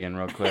watch it again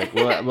real quick.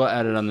 We'll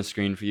add it on the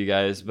screen for you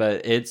guys,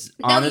 but it's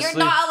No, honestly. you're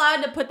not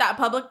allowed to put that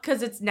public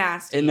because it's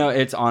nasty. No,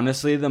 it's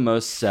honestly the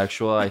most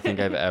sexual I think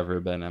I've ever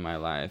been in my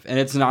life. And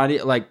it's not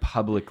like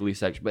publicly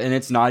sexual, and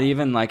it's not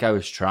even like I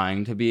was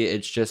trying to be.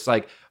 It's just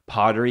like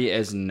pottery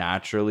is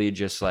naturally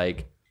just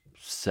like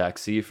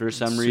sexy for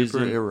some Super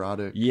reason.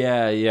 erotic.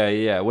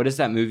 Yeah. What is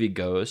that movie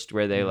Ghost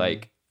where they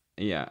like,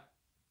 yeah.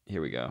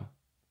 Here we go.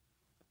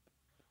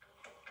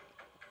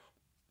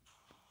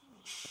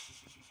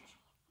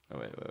 Oh,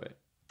 wait.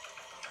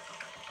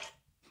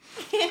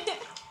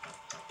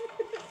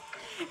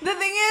 The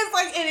thing is,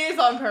 like, it is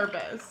on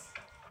purpose.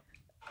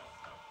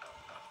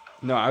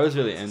 No, I was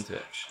really into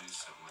it.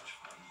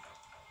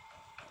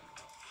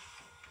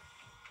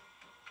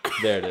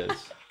 There it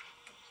is.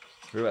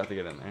 We're about to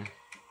get in there.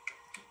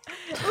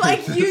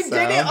 Like, The you did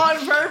it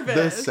sound- on purpose.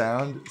 The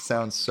sound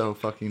sounds so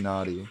fucking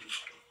naughty.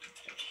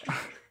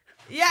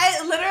 Yeah,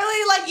 it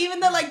literally, like, even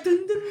the, like,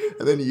 dun, dun, dun.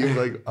 And then you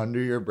like under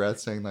your breath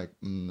saying like,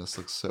 this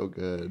looks so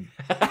good.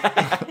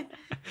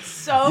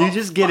 So You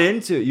just get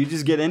into it. You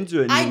just get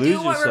into it and you I lose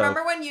do yourself.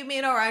 remember when you, me,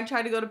 and Orion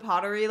tried to go to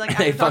pottery, like,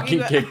 They after talking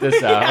fucking kicked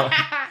us out.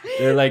 Yeah.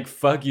 They're like,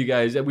 fuck you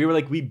guys. We were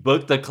like, we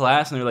booked the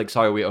class, and they're like,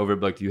 sorry, we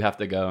overbooked. You have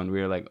to go. And we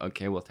were like,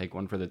 okay, we'll take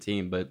one for the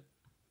team, but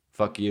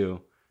fuck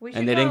you. We And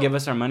should they didn't go- give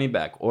us our money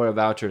back or a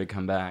voucher to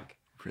come back.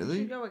 we Really?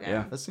 should go again.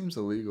 Yeah. That seems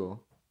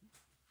illegal.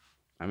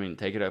 I mean,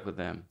 take it up with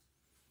them.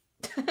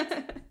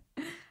 I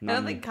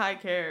don't think Kai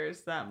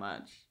cares that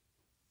much.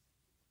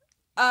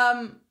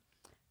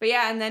 But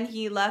yeah, and then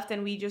he left,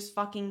 and we just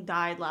fucking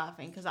died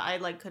laughing because I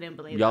like couldn't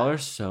believe Y'all that. are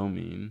so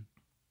mean.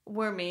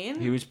 We're mean.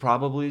 He was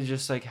probably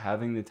just like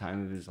having the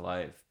time of his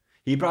life.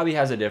 He probably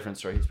has a different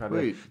story. He's probably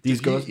Wait, like, these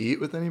did girls. he eat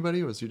with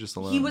anybody? Or was he just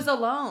alone? He was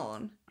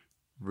alone,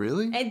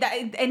 Really?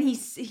 and he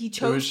It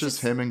chose. was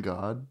just to, him and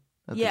God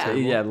at Yeah. the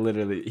table? Yeah,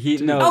 literally. He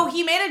no. Oh,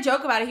 he made a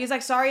joke about it. He was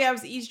like, "Sorry, I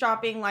was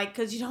eavesdropping, like,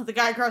 because the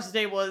guy across the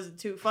table isn't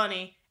too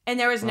funny." And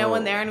there was no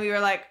one there, and we were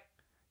like,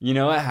 You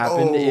know what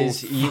happened Oh,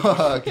 is he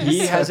fuck,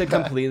 he you has said a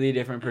that. completely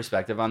different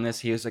perspective on this.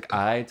 He was like,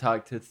 I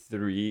talked to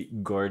 3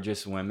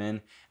 gorgeous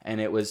women, and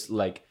it was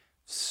like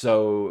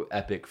so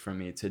epic for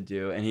me to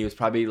do. And he was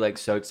probably like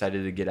so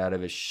excited to get out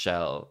of his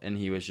shell, and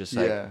he was just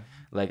like, Yeah.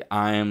 like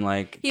I am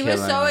like. he was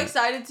so killing it.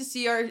 excited to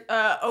see our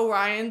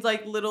Orion's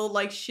like little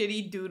like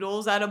shitty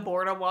doodles at a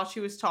boredom while she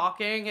was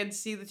talking, and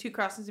see the 2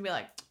 crossings and be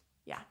like,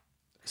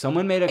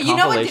 Someone made a you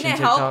know what compilation didn't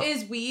TikTok. help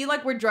is we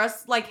like were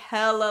dressed like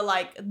hella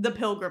like the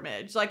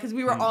pilgrimage, like because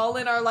we were all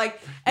in our like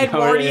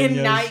Edwardian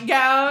Yes.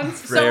 nightgowns,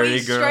 so Prairie we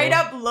straight girl.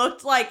 up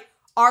looked like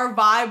our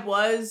vibe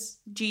was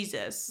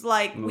Jesus,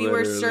 like we were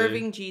Literally.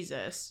 serving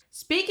Jesus.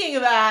 Speaking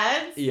of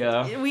ads,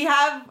 Yeah. we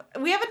have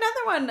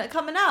another one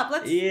coming up.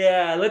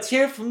 Yeah, let's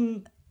hear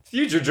from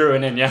future Drew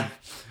and Inya.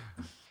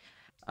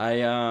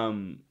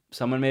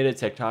 Someone made a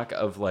TikTok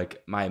of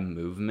like my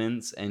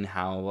movements and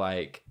how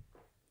like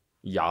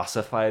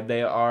yassified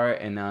they are,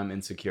 and now I'm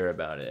insecure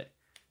about it.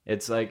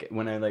 It's like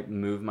when I like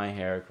move my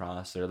hair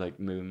across or like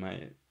move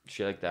my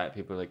shit like that,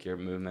 people are like, your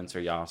movements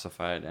are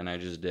yassified, and I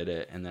just did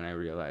it, and then I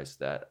realized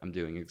that I'm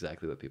doing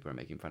exactly what people are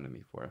making fun of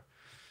me for.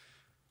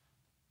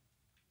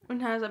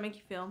 And how does that make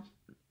you feel?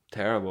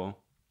 Terrible.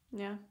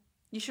 Yeah,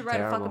 you should write a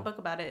Terrible. fucking book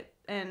about it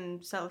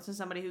and sell it to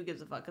somebody who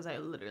gives a fuck. Because I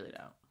literally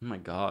don't. Oh my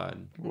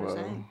god. I'm just Whoa.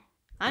 saying.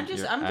 I'm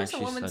just You're a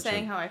actually woman such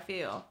saying a- how I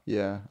feel.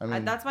 Yeah. I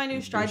mean, That's my new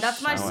stride. you're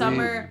That's my so-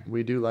 summer.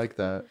 We do like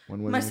that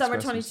when women My summer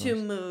express 22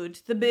 themselves. mood,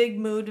 the big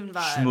mood and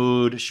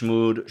vibe.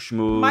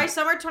 Schmood. My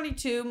summer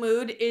 22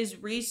 mood is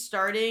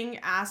restarting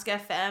Ask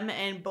FM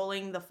and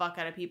bullying the fuck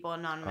out of people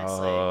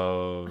anonymously.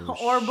 Oh,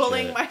 or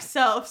bullying shit.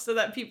 myself so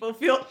that people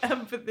feel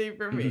empathy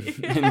for me.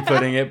 And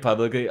putting it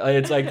publicly.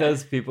 It's like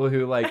those people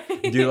who like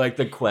do like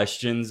the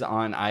questions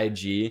on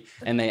IG,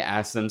 and they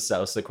ask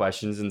themselves the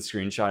questions and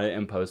screenshot it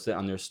and post it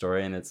on their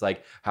story, and it's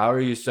like, how are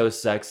you so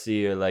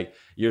sexy? Or like,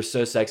 you're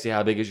so sexy,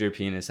 how big is your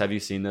penis? Have you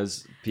seen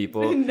those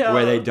people No.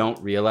 where they don't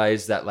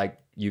realize that like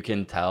you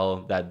can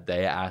tell that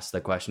they ask the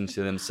questions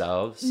to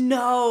themselves?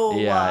 No.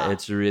 Yeah,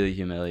 it's really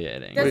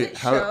humiliating. Does Wait, it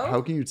how show?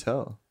 how can you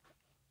tell?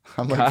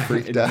 I'm like Kai,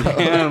 freaked out.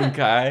 Damn,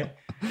 Kai.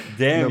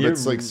 Damn, No, but you're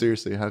it's like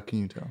seriously, how can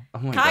you tell? Oh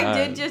my Kai God.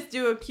 did just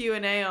do a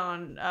Q&A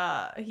on,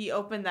 he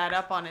opened that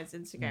up on his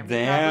Instagram. He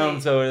Damn.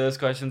 probably- So are those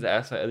questions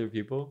asked by other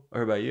people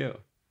or by you?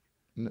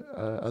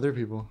 Other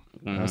people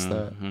ask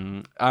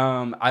that.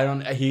 I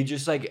don't. He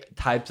just like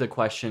typed a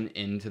question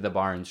into the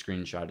bar and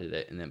screenshotted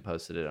it and then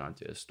posted it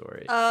onto his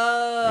story.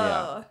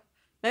 Oh.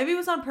 Maybe it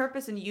was on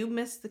purpose and you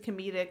missed the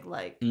comedic,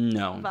 like,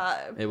 No,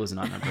 vibe. it was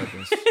not on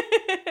purpose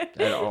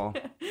at all.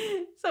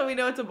 So we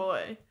know it's a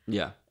boy.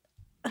 Yeah,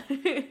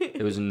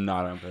 it was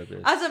not on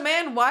purpose. As a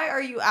man, why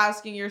are you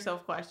asking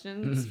yourself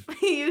questions?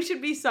 You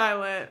should be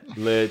silent.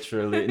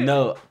 Literally.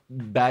 No,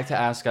 back to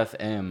Ask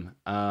FM.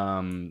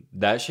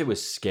 That shit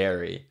was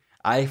scary.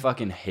 I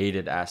fucking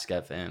hated Ask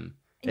FM.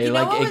 You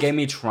know what It was- gave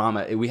me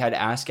trauma. We had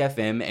Ask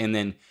FM and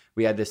then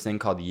we had this thing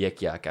called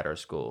Yik Yak at our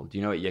school. Do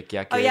you know what Yik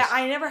Yak Oh is? yeah,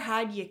 I never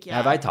had Yik Yak.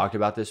 Have I talked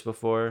about this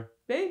before?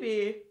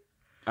 Baby.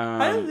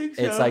 I don't think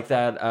so. It's like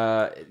that.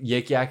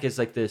 Yik Yak is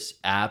like this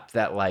app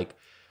that like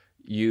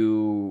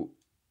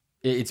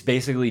it's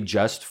basically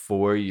just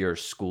for your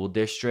school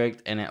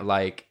district, and it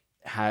like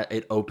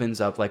it opens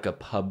up like a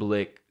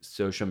public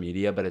social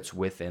media, but it's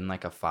within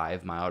like a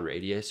 5-mile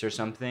radius or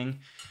something.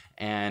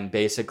 And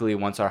basically,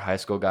 once our high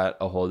school got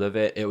a hold of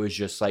it, it was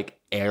just like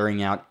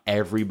airing out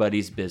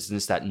everybody's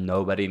business that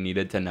nobody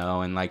needed to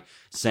know, and like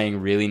saying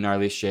really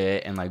gnarly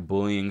shit and like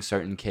bullying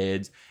certain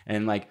kids.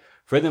 And like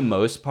for the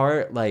most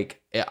part,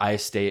 like I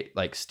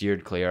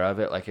steered clear of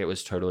it. Like it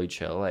was totally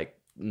chill. Like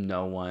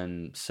no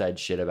one said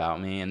shit about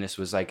me. And this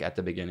was like at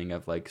the beginning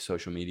of like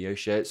social media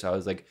shit. So I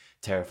was like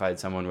terrified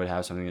someone would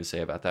have something to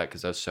say about that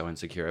because I was so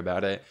insecure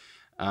about it.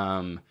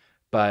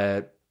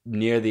 But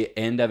near the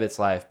end of its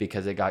life,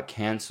 because it got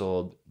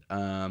canceled,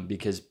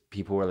 because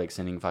people were like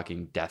sending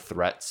fucking death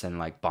threats and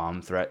like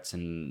bomb threats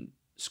and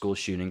school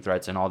shooting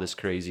threats and all this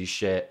crazy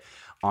shit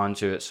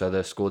onto it, so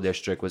the school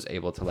district was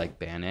able to like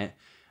ban it,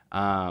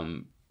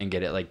 and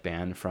get it like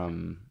banned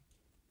from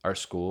our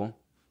school.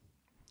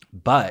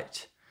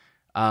 But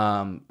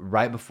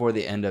right before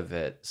the end of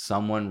it,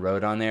 someone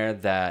wrote on there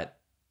that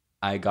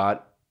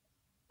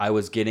I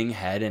was getting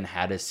head and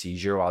had a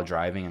seizure while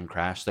driving and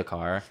crashed the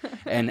car.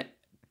 And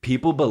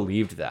people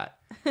believed that.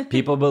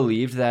 People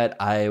believed that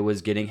I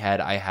was getting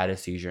head, I had a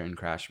seizure and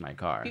crashed my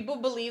car. People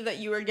believe that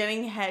you were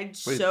getting head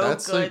Wait, so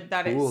that's, good like,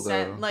 that cool, it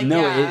sent though. like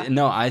No,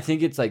 yeah. I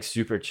think it's like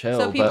super chill.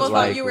 So people but thought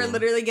like, you were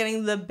literally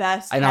getting the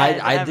best. and head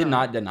I did ever.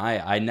 not deny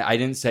it.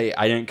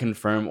 I didn't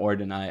confirm or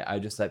deny it. I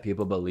just let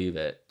people believe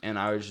it. And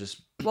I was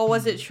just, Well,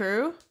 was it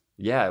true?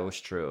 yeah, it was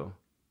true.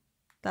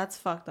 That's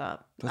fucked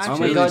up. That's Oh my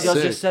Actually, God, y'all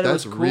sick. just said it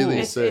That's was really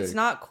cool. sick. it's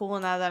not cool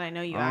now that I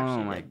know you Oh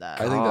actually my did that.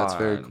 I think that's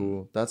very God.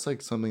 cool. That's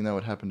like something that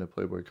would happen to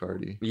Playboy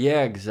Cardi.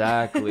 Yeah,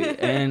 exactly.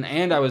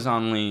 and I was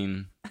on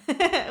lean.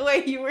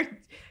 Wait, you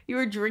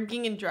were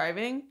drinking and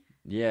driving?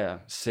 Yeah,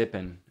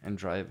 sipping and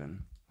driving.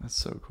 That's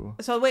so cool.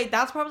 So wait,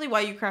 that's probably why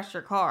you crashed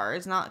your car.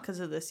 It's not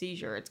because of the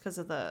seizure. It's because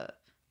of the.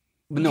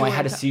 But no, You I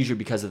had a were- seizure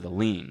because of the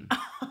lean.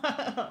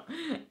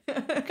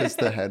 Because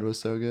the head was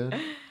so good.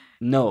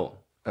 No,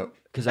 Oh.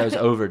 because I was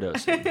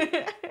overdosing.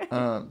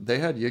 They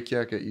had Yik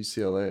Yak at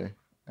UCLA,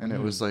 and it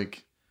was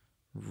like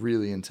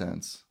really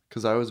intense.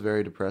 Because I was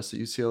very depressed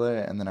at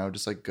UCLA, and then I would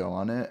just like go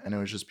on it, and it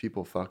was just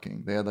people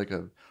fucking. They had like they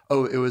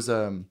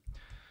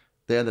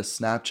had a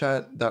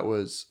Snapchat that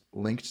was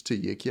linked to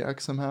Yik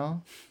Yak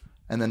somehow,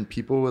 and then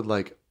people would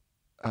like,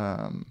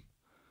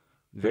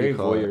 Very you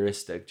call it?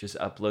 voyeuristic. Just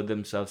upload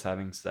themselves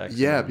having sex.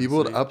 yeah, people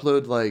would anonymously.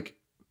 upload like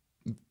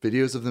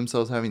videos of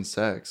themselves having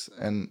sex,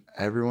 and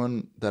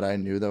everyone that I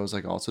knew that was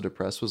like also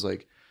depressed was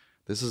like,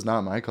 this is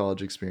not my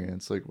college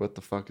experience. Like, what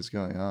the fuck is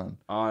going on?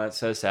 Oh, that's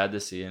so sad to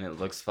see, and it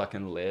looks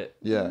fucking lit.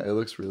 Yeah, it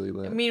looks really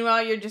lit.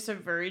 Meanwhile, you're just a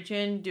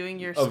virgin doing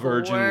your A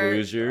virgin schoolwork.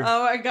 loser.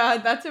 Oh my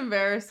god, that's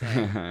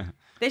embarrassing.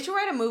 They should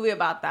write a movie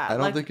about that. I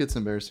don't like, think it's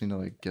embarrassing to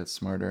like get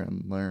smarter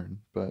and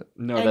learn, but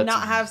No, And that's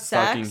not have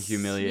fucking sex?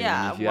 humiliating.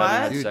 Yeah, if you haven't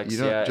what? had dude, sex you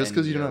don't yet just and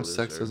because you you're don't a have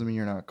sex loser. doesn't mean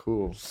you're not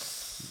cool.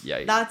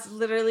 Yeah, that's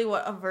literally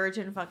what a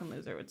virgin fucking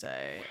loser would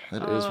say.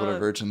 That is what a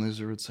virgin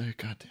loser would say.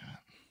 God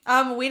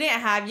damn it. We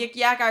didn't have Yik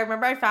Yak. I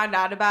remember I found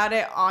out about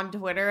it on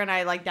Twitter and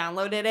I like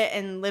downloaded it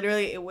and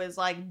literally it was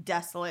like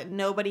desolate.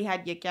 Nobody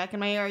had Yik Yak in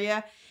my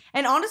area.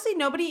 And honestly,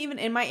 nobody even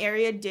in my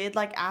area did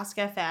like Ask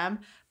FM,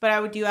 but I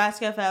would do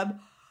Ask FM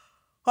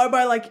on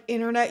my like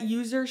internet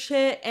user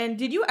shit. And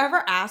did you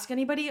ever ask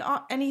anybody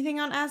anything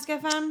on Ask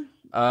FM?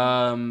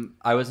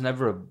 I was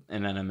never an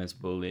anonymous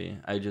bully.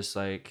 I just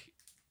like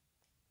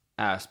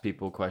asked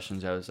people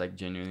questions I was like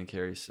genuinely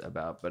curious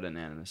about, but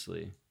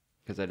anonymously,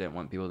 because I didn't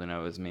want people to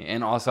know it was me.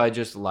 And also, I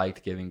just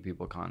liked giving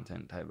people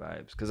content type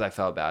vibes, because I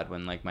felt bad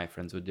when like my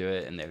friends would do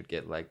it and they would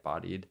get like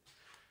bodied.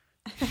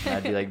 And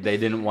I'd be like, they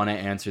didn't want to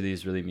answer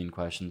these really mean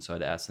questions, so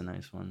I'd ask the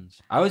nice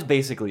ones. I was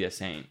basically a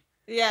saint.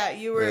 Yeah,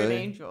 you were an Really?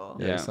 angel.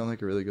 Yeah, Yeah. you sound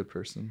like a really good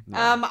person.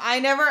 I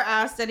never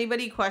asked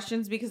anybody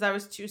questions because I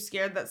was too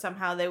scared that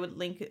somehow they would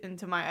link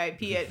into my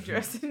IP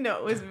address and know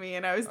it was me,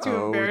 and I was too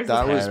Oh, embarrassed.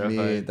 that was me.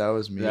 Terrified. That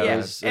was me. That Yeah,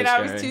 was so and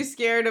I was scary. too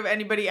scared of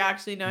anybody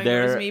actually knowing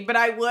it was There- me. But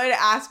I would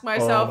ask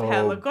myself Oh,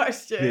 hella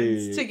questions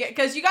please. to get,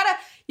 because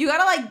you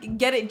gotta like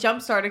get it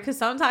jump started because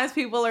sometimes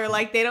people are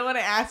like they don't want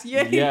to ask you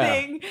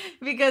anything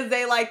because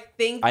they like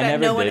think I that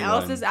never no one did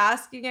else one. is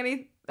asking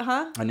anything.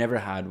 Huh? I never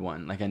had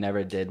one. Like I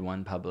never did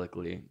one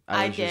publicly.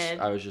 I did. did.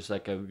 I was just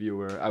like a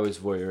viewer. I was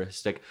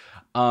voyeuristic.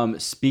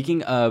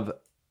 Speaking of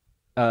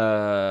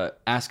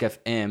Ask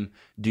FM,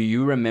 do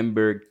you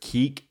remember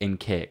Keek and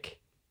Kick?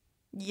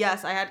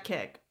 Yes, I had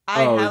Kick.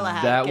 I hella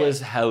had that Kick.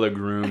 was hella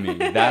grooming.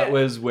 That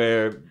was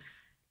where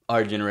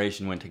our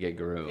generation went to get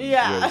groomed.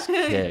 Yeah. Was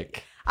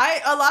Kick.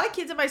 A lot of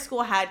kids in my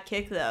school had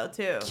Kick though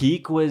too.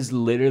 Keek was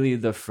literally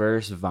the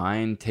first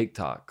Vine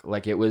TikTok.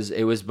 Like it was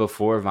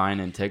before Vine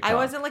and TikTok. I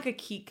wasn't like a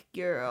Keek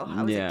girl.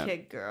 I was Yeah. a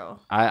Kick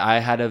girl. I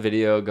had a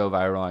video go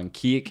viral on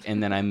Keek,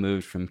 and then I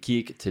moved from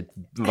Keek to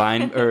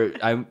Vine, or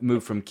I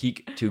moved from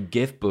Keek to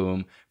Gift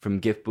Boom, from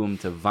Gift Boom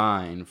to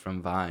Vine,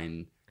 from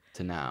Vine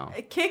to now.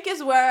 Kick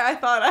is where I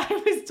thought I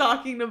was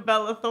talking to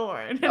Bella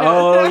Thorne.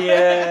 Oh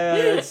yeah,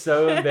 it's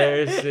so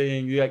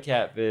embarrassing. You got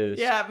catfish.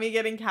 Yeah, me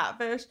getting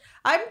catfish.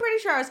 I'm pretty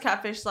sure I was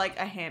catfished like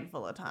a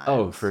handful of times.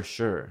 Oh, for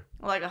sure.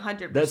 like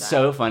 100%. That's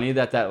so funny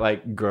that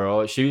like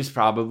girl, she was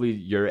probably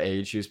your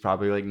age. She was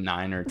probably like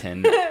 9 or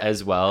 10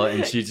 as well,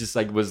 and she just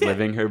like was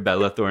living her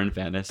Bella Thorne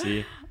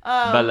fantasy.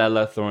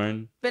 Bella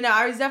Thorne. But no,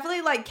 I was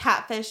definitely like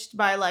catfished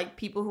by like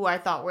people who I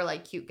thought were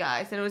like cute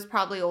guys, and it was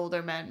probably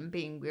older men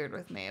being weird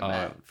with me.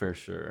 But For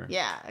sure.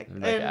 yeah,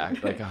 And, like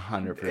act like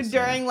 100%.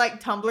 during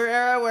like Tumblr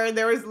era where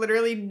there was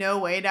literally no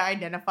way to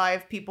identify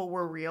if people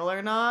were real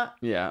or not.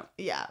 Yeah.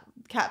 Yeah,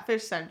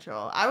 catfish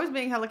central. I was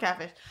being hella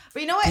catfish,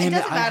 but you know what? Damn it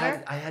doesn't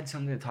matter. I had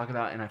something to talk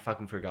about and I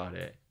fucking forgot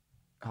it.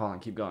 Hold on,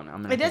 keep going.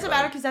 It doesn't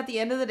matter because at the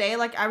end of the day,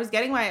 like I was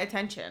getting my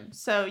attention.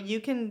 So you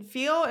can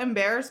feel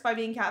embarrassed by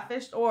being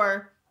catfished,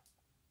 or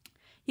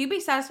you be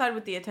satisfied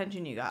with the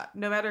attention you got,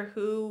 no matter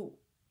who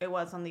it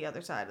was on the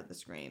other side of the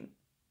screen.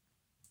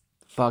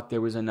 Fuck,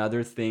 there was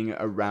another thing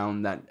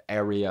around that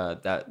area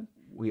that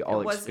we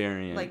all It was,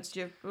 experienced. like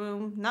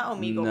Jifboom, not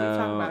Omegle. No, We've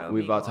talked about Omegle.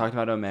 we've all talked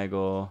about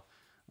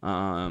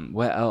Omegle.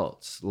 What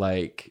else?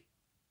 Like,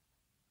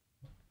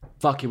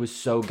 fuck, it was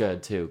so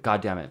good too.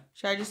 God damn it.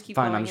 Should I just keep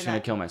Fine, going I'm just in gonna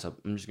that? kill myself.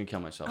 I'm just gonna kill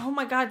myself. Oh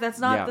my god, that's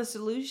not Yeah. the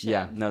solution.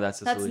 Yeah, no, that's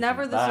the That's solution.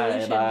 never the Bye,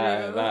 solution,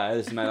 bye, Drew. bye.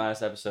 This is my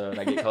last episode.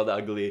 I get called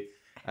ugly.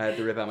 I have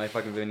to rip out my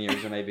fucking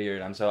veneers and my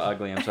beard. I'm so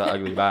ugly. I'm so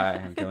ugly. Bye.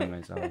 I'm killing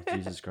myself.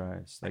 Jesus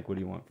Christ. Like, what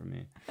do you want from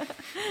me?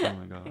 Oh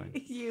my god.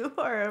 You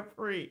are a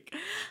freak.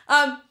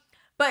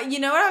 But you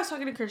know what I was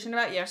talking to Christian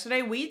about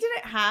yesterday? We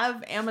didn't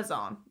have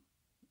Amazon.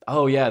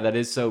 Oh yeah, that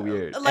is so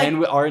weird. Like-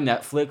 and our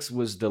Netflix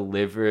was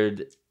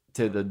delivered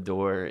to the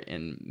door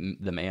in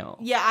the mail.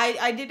 Yeah,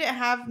 I didn't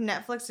have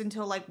Netflix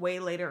until like way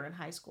later in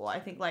high school. I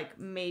think like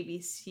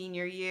maybe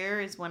senior year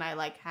is when I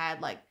like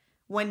had like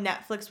when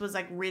Netflix was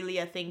like really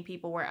a thing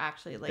people were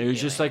actually like It was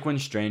just doing. like when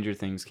Stranger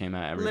Things came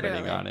out, everybody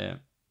Literally. got it.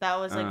 That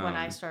was like when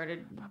I um,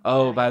 started.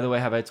 Oh, by the way,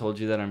 have I told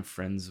you that I'm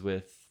friends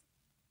with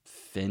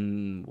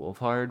Finn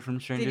Wolfhard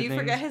from Stranger Did you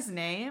Things? forget his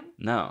name?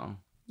 No.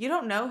 You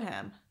don't know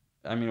him.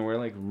 I mean, we're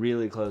like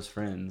really close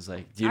friends.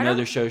 Like, do you I know don't-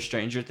 the show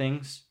Stranger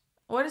Things?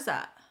 What is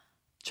that?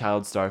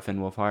 Child star Finn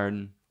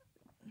Wolfhard,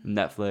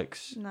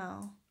 Netflix.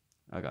 No.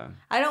 Okay.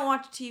 I don't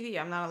watch TV.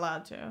 I'm not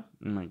allowed to.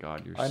 Oh my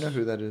god, you're. I know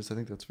who that is. I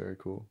think that's very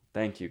cool.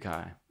 Thank you,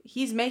 Kai.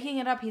 He's making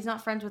it up. He's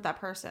not friends with that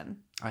person.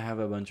 I have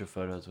a bunch of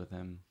photos with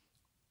him.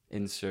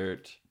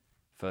 Insert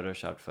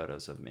photoshopped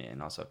photos of me,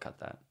 and also cut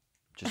that,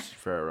 just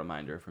for a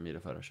reminder for me to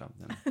Photoshop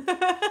them.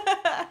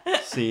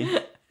 See?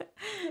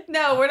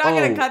 No, we're not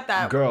gonna cut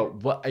that. Girl,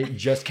 what? It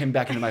just came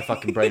back into my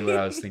fucking brain what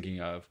I was thinking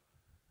of.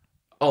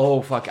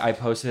 Oh fuck! I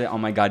posted it on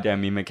my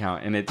goddamn meme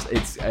account, and it's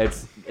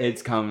coming.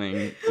 It's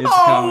coming.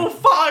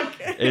 Fuck!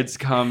 It's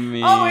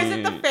coming. Oh, is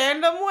it the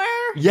fandom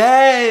wear?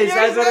 Yes, You're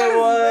that's what it so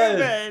was.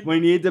 stupid. We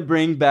need to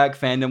bring back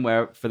fandom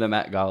wear for the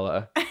Met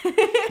Gala.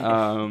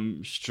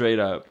 Straight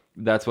up,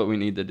 that's what we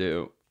need to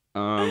do.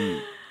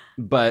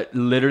 But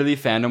literally,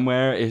 fandom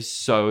wear is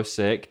so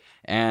sick.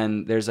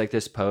 And there's like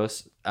this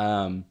post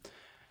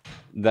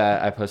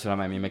that I posted on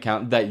my meme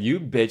account that you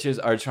bitches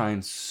are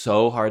trying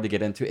so hard to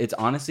get into. It's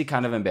honestly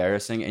kind of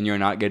embarrassing, and you're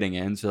not getting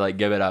in. So like,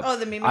 give it up. Oh,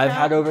 the meme I've account?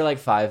 had over like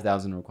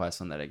 5,000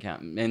 requests on that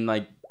account, and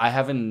like I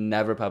haven't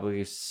never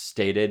publicly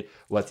stated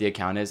what the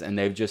account is, and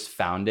they've just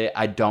found it.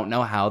 I don't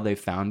know how they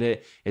found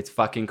it. It's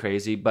fucking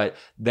crazy, but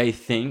they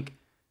think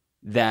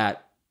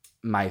that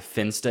my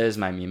Finsta is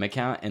my meme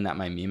account, and that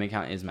my meme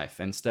account is my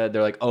Finsta.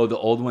 They're like, oh, the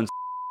old one's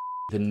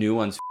the new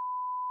one's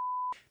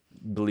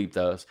bleep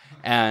those,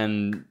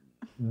 and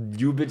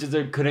you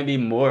bitches couldn't be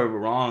more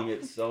wrong.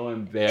 It's so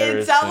embarrassing.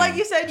 It sounded like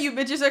you said you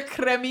bitches are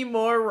cremi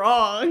more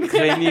wrong.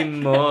 Creamy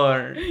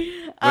more. What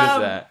is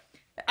that?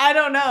 I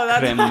don't know.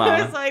 That's Crema, why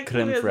I was like,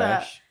 creme what is that?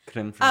 fresh,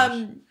 creme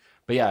fresh.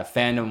 But yeah,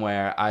 fandom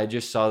wear. I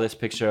just saw this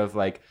picture of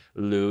like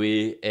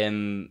Louis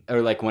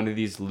or like one of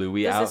these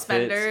Louis The outfits.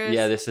 suspenders.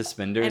 Yeah, the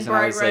suspenders. And I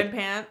bright was red like,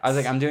 pants. I was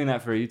like, I'm doing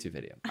that for a YouTube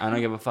video. I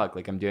don't give a fuck.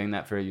 Like, I'm doing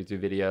that for a YouTube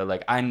video.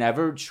 Like, I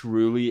never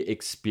truly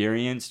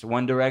experienced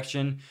One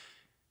Direction,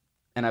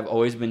 and I've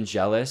always been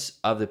jealous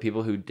of the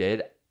people who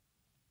did.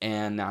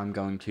 and now I'm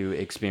going to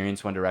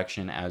experience One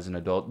Direction as an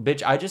adult.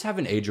 Bitch, I just have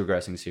an age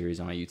regressing series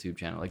on my YouTube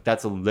channel. Like,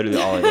 that's literally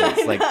all it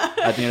is. Like,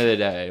 at the end of the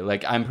day,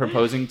 like, I'm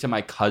proposing to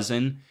my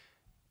cousin.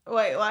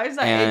 Wait, why is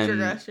that age And-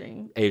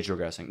 regressing? Age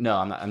regressing. No,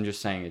 I'm not. I'm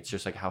just saying it's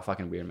just like how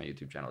fucking weird my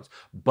YouTube channel is.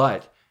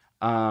 But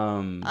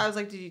I was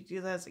like, did you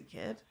do that as a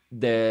kid?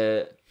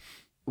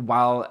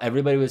 while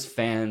everybody was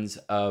fans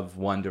of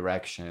One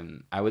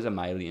Direction, I was a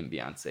Miley and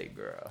Beyonce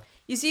girl.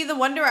 You see, the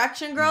One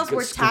Direction girls Good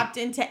were school. tapped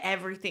into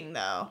everything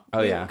though.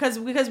 Oh, yeah. because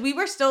we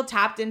were still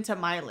tapped into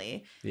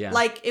Miley. Yeah.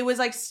 Like it was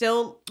like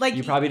still like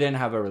You probably didn't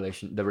have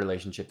the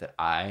relationship that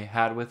I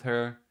had with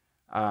her.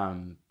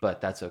 But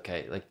that's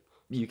okay. Like,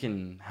 you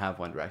can have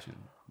One Direction,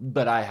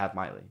 but I have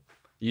Miley.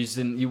 You just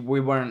didn't. We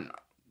weren't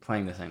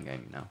playing the same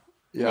game, you know.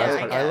 Yeah,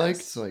 Yeah, I I liked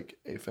guess. like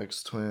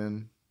Aphex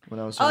Twin when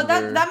I was Oh,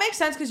 younger. that makes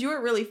sense because you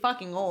were really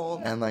fucking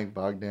old. and like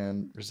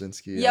Bogdan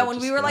Brzezinski. Yeah, I when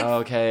we just- were, like,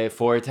 Okay,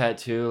 for a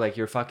tattoo, like,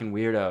 you're fucking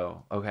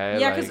weirdo. Okay.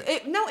 Yeah, because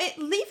like,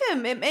 leave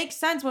him. It makes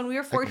sense. When we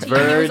were 14, he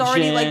was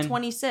already like Virgin.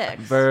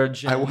 26.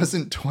 virgin. I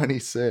wasn't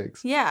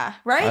 26. Yeah,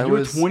 right. I You were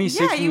was- 26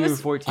 Yeah, when he you were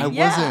was- 14. I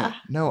Yeah. wasn't.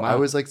 No, I Wow.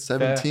 was like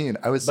 17.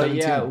 I was But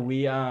 17.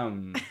 yeah,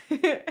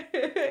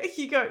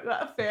 You go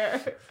not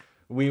fair.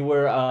 we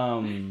were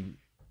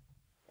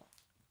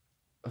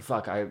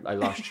fuck, I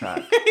lost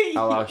track. I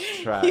lost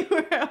track. You were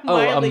a Oh,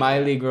 a Miley.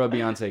 Miley girl,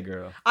 Beyonce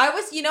girl. I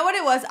was. You know what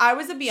it was? I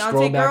was a Beyonce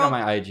Scroll back girl. on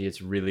my IG,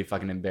 it's really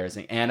fucking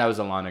embarrassing. And I was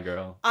a Lana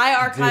girl.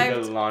 I Dude, the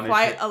archived Lana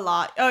quite shit. a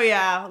lot. Oh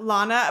yeah,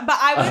 Lana. But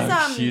I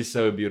was She's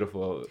so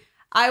beautiful.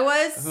 I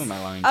was Who am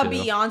I lying a to?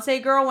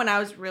 Beyonce girl when I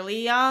was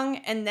really young,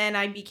 and then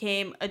I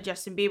became a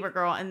Justin Bieber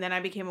girl, and then I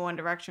became a One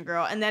Direction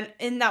girl, and then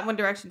in that One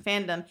Direction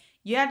fandom,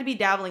 you had to be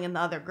dabbling in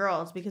the other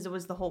girls because it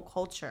was the whole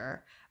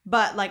culture.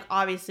 But like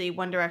obviously,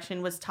 One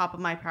Direction was top of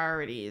my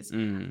priorities.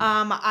 Mm.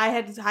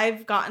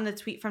 I've gotten a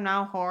tweet from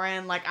Niall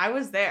Horan. Like I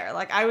was there.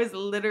 Like I was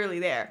literally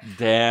there.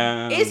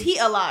 Damn. Is he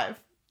alive?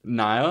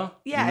 Niall?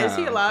 Yeah, is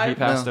he No, alive? He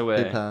passed No,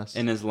 away he passed.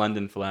 in his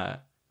London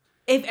flat.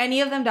 If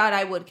any of them died,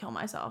 I would kill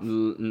myself.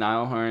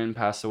 Niall Horan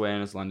passed away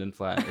in his London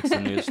flat. It's a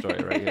news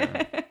story right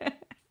here.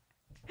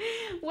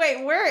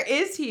 Wait, where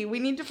is he? We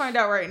need to find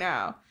out right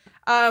now.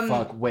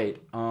 Fuck, wait.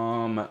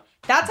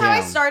 That's how I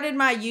Damn. started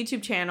my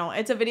YouTube channel.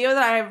 It's a video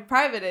that I have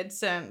privated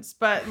since,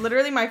 but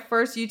literally my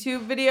first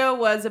YouTube video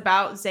was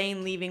about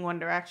Zayn leaving One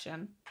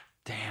Direction.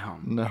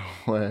 Damn. No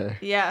way.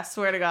 Yeah,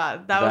 swear to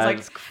God. That was like,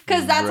 That's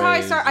because that's how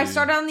I start. I crazy.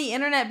 started on the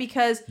internet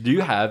because Do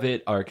you have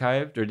it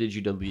archived or did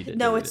you delete it?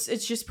 no, Delete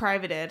it's just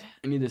privated. it?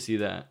 I need to see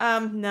that.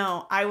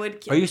 No, I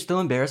would. Are you still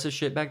embarrassed as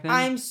shit back then?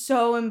 I'm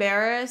so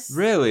embarrassed.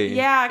 Really?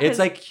 Yeah, 'cause- It's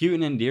like cute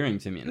and endearing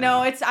to me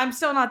now. No, I'm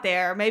still not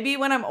there. Maybe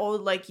when I'm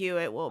old like you,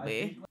 it will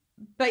be.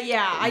 But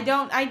yeah, I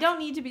don't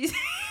need to be.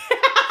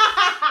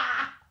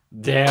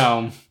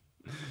 Damn.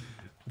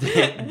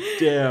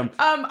 Damn.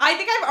 I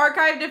think I've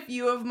archived a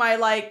few of my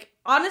like.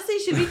 Honestly,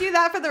 should we do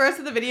that for the rest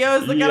of the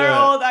videos? Look at Yeah.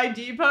 our old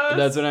IG posts.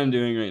 That's what I'm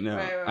doing right now.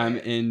 Right, right. I'm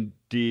in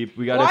deep.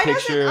 We got Why a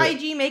picture. doesn't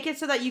IG make it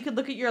so that you could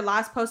look at your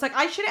last post? Like,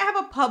 I shouldn't have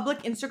a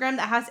public Instagram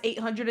that has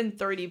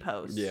 830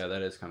 posts. Yeah,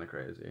 that is kind of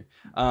crazy.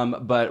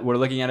 But we're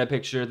looking at a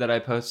picture that I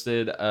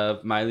posted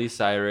of Miley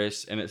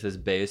Cyrus, and it says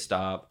 "Bay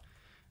Stop."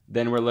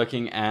 Then we're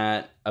looking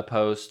at a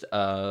post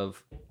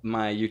of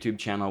my YouTube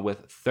channel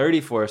with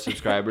 34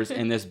 subscribers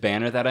and this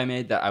banner that I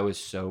made that I was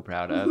so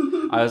proud of.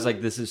 I was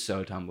like, this is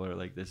so Tumblr.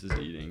 Like, this is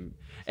eating.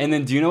 And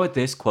then do you know what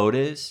this quote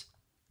is?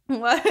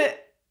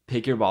 What?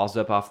 Pick your balls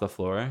up off the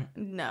floor.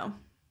 No.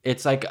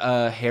 It's like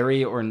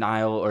Harry or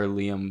Niall or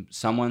Liam.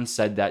 Someone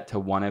said that to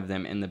one of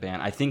them in the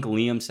band. I think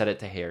Liam said it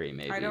to Harry,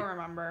 maybe. I don't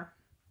remember.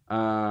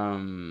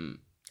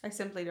 I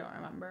simply don't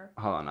remember.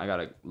 Hold on. I got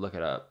to look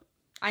it up.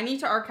 I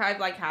need to archive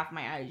like half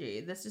my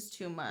IG. This is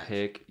too much.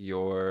 Pick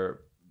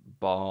your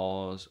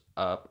balls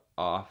up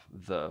off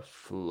the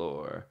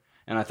floor.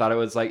 And I thought it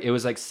was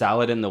like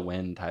Salad in the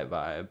Wind type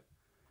vibe.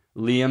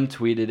 Liam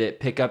tweeted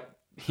it. Pick up.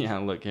 Yeah,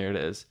 look, here it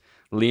is.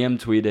 Liam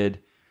tweeted,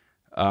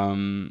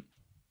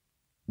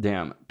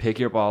 damn, pick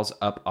your balls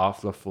up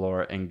off the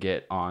floor and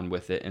get on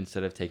with it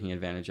instead of taking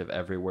advantage of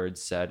every word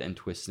said and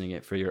twisting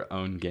it for your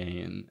own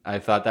gain. I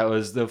thought that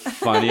was the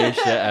funniest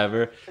shit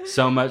ever.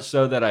 So much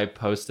so that I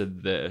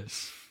posted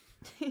this.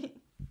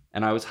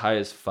 And I was high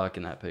as fuck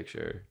in that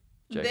picture.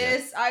 Check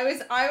it. I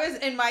was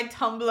in my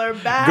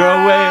Tumblr bag.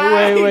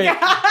 Girl, wait.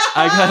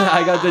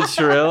 I got the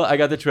trill. I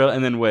got the trill,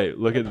 and then wait.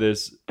 Look at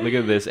this. Look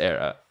at this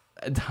era.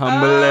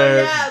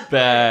 Tumblr yeah.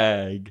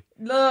 bag.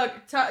 Look,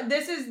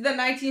 this is the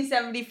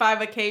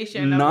 1975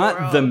 occasion.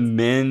 Not the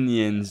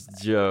Minions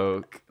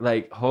joke.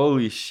 Like,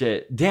 holy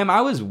shit. Damn,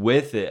 I was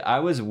with it. I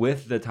was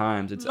with the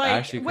times. It's like,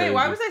 actually crazy. wait,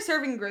 why was I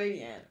serving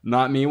gradient?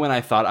 Not me when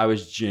I thought I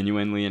was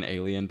genuinely an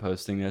alien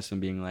posting this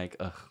and being like,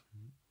 ugh.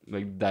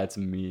 Like, that's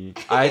me.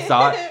 I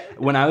thought,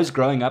 when I was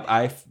growing up,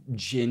 I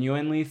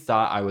genuinely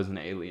thought I was an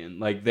alien.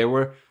 Like, there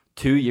were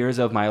 2 years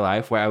of my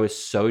life where I was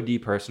so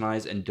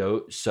depersonalized and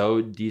so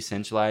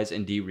decentralized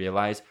and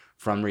derealized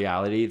from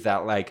reality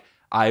that, like,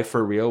 I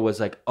for real was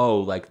like, oh,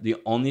 like, the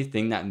only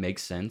thing that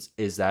makes sense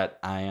is that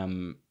I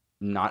am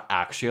not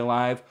actually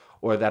alive,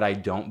 or that I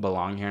don't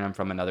belong here and I'm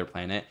from another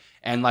planet.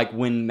 And like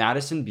when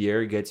Madison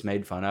Beer gets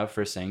made fun of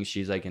for saying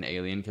she's like an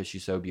alien because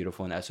she's so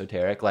beautiful and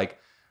esoteric, like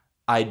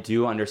I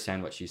do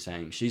understand what she's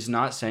saying. She's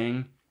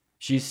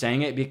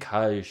saying it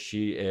because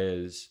she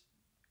is.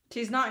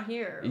 She's not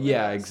here.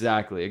 Yeah,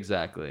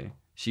 exactly.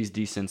 She's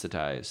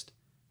desensitized.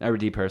 Never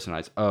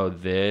depersonalized. Oh,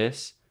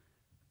 this?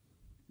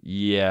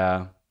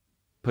 Yeah.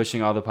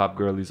 Pushing all the pop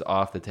girlies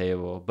off the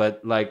table.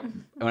 But like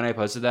when I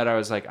posted that, I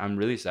was like, I'm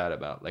really sad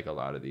about like a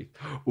lot of these.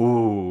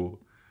 Ooh.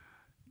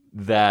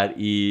 That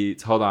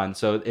eats. Hold on.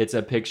 So it's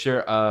a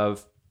picture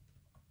of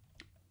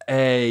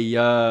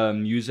a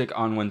music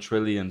on 1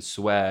 trillion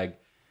swag.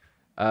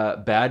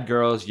 Bad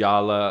Girls,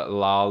 Yala,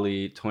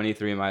 Lolly,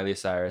 23 Miley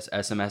Cyrus,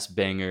 SMS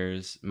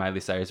Bangers, Miley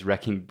Cyrus,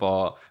 Wrecking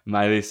Ball,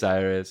 Miley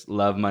Cyrus,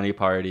 Love Money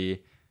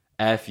Party,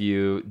 F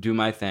You, Do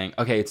My Thing.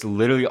 Okay, it's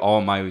literally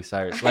all Miley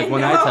Cyrus. Like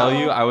when I tell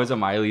you I was a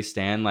Miley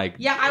stan, like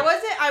yeah, I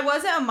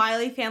wasn't a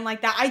Miley fan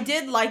like that. I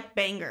did like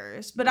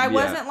Bangers, but I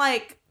wasn't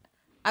like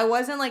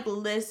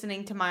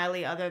listening to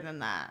Miley other than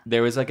that.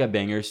 There was like a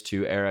Bangers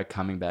 2 era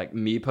coming back.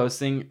 Me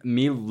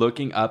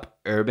looking up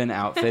Urban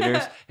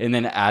Outfitters and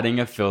then adding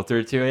a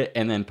filter to it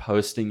and then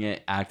posting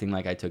it, acting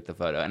like I took the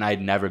photo. And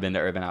I'd never been to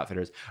Urban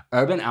Outfitters.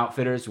 Urban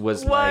Outfitters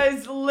was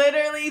like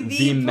literally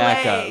the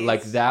Mecca. place.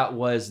 Like that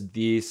was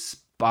the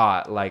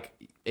spot. Like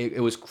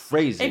it was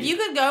crazy. If you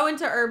could go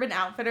into Urban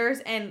Outfitters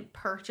and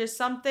purchase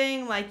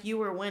something, like you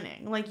were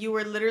winning. Like you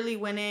were literally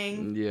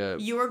winning. Yeah.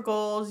 You were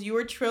goals. You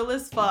were trill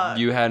as fuck.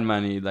 You had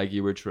money, like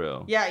you were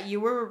trill. Yeah, you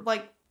were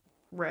like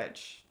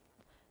rich.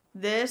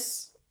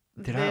 This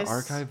our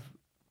archive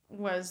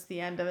was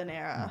the end of an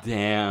era.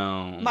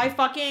 Damn. My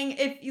fucking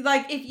if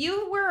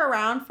you were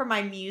around for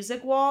my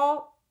music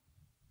wall,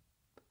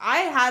 I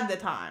had the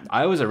time.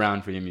 I was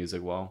around for your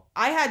music wall.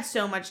 I had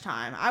so much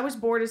time. I was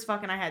bored as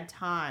fuck and I had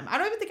time. I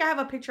don't even think I have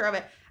a picture of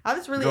it. I have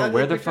this really Girl, ugly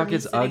where the picture of fuck me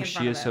is sitting Ugg? in She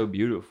front is of so it.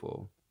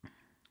 beautiful.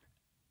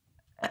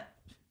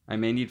 I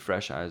may need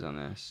fresh eyes on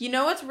this. You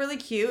know what's really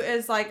cute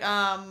is like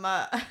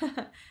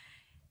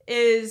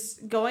is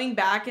going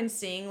back and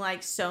seeing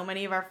like so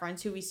many of our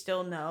friends who we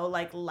still know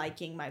like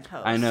liking my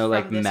posts. I know,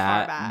 like from this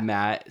far back.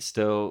 Matt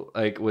still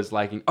like was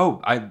liking. Oh,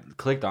 I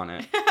clicked on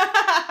it.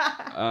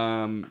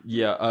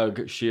 Yeah,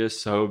 Ugg. She is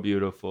so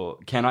beautiful.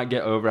 Cannot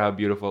get over how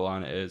beautiful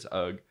Lana is.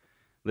 Ugg.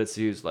 Let's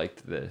see who's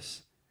liked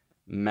this.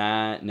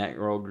 Matt,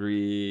 Netroll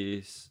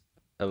Grease,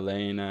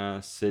 Elena,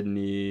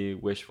 Sydney,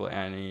 Wishful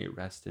Annie,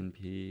 Rest in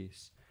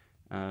Peace.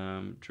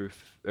 Dana,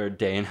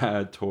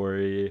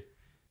 Tori.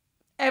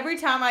 Every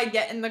time I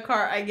get in the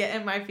car, I get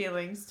in my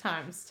feelings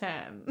times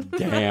 10.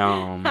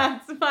 Damn.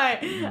 That was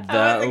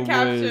a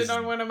caption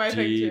on one of my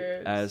deep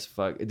pictures. as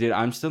fuck. Dude,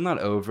 I'm still not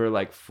over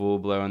like full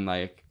blown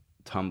like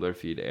Tumblr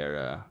feed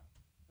era.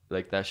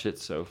 Like that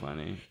shit's so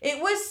funny.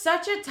 It was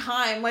such a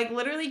time, like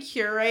literally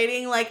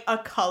curating like a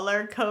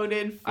color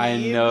coded feed. I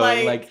know,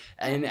 like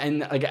and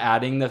like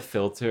adding the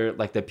filter,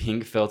 like the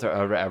pink filter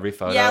over every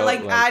photo. Yeah,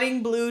 like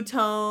adding blue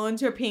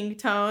tones or pink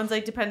tones,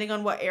 like depending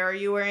on what era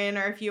you were in,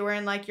 or if you were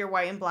in like your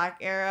white and black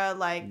era,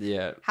 like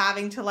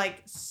having to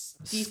like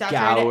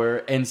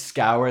scour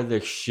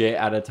the shit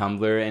out of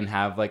Tumblr and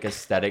have like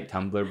aesthetic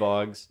Tumblr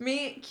blogs.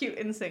 Me, cute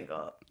and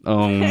single.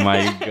 Oh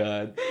my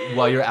god!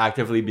 While you're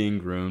actively being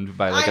groomed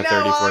by like a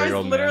 34-year-old man. I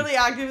was literally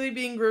actively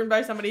being groomed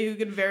by somebody who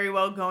could very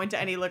well go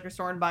into any liquor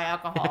store and buy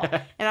alcohol.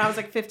 And I was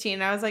like 15.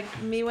 And I was like,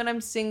 me when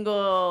I'm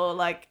single,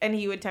 like, and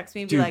he would text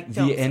me and be like,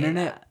 don't the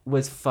internet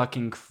was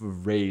fucking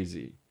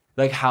crazy.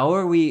 Like,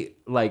 how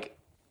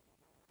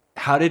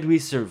did we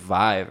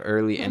survive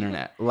early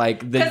internet?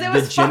 Like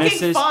the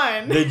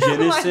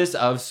genesis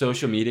of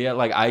social media.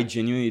 Like I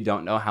genuinely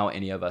don't know how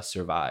any of us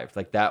survived.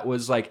 Like that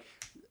was like,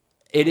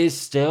 it is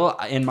still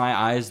in my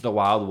eyes the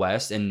Wild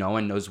West, and no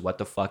one knows what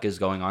the fuck is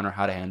going on or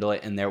how to handle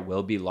it. And there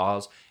will be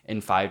laws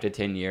in 5 to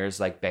 10 years,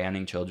 like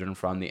banning children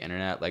from the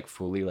internet, like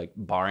fully like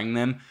barring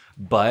them.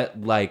 But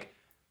like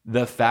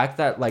the fact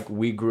that like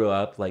we grew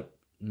up like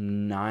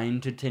 9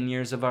 to 10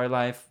 years of our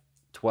life,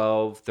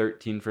 12,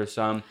 13 for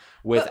some,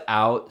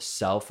 without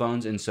cell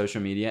phones and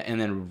social media. And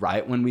then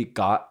right when we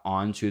got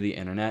onto the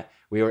internet,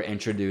 we were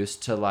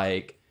introduced to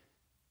like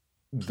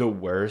the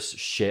worst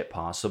shit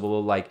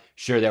possible. Like,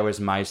 sure, there was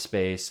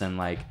MySpace and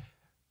like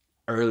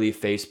early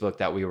Facebook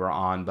that we were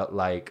on, but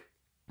like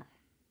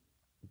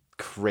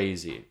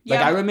crazy. Yeah.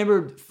 Like I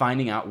remember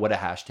finding out what a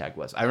hashtag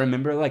was. I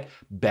remember like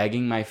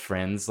begging my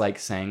friends, like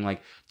saying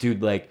like,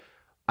 dude, like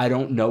I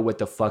don't know what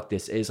the fuck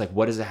this is. Like,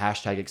 what is a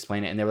hashtag?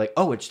 Explain it. And they were like,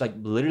 oh, it's like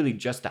literally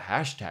just a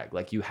hashtag.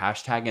 Like you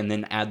hashtag and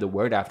then add the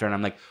word after. And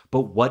I'm like,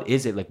 but what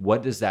is it? Like,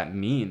 what does that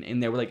mean?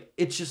 And they were like,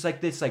 it's just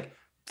like this like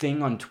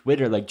thing on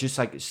Twitter. Like just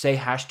like say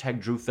hashtag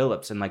Drew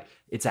Phillips and like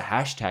it's a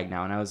hashtag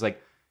now. And I was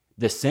like,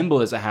 the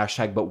symbol is a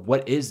hashtag, but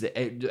what is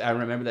it? I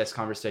remember this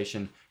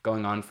conversation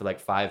going on for like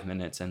 5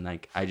 minutes and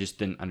like I just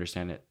didn't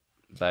understand it.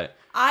 But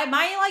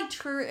my like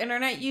true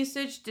internet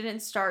usage didn't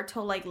start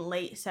till like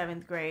late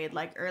 7th grade,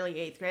 like early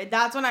 8th grade.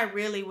 That's when I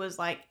really was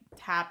like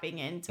tapping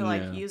into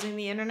like using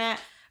the internet.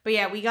 But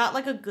yeah, we got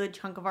like a good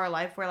chunk of our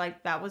life where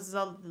like that was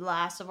the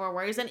last of our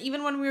worries. And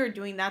even when we were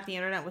doing that, the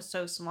internet was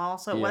so small,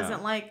 so it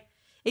wasn't like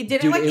It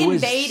didn't Dude, like it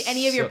was invade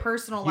any of your so-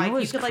 personal you know life. You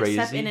what's could like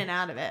step crazy? in and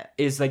out of it.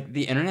 Is like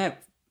the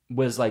internet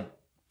was like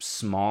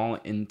small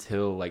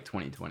until like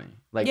 2020,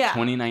 like Yeah.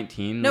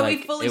 2019. No, like,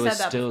 we fully it was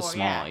said that still before,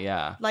 small.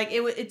 Yeah, Like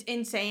it's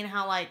insane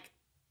how like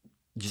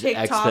just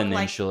TikTok,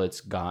 exponential.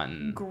 It's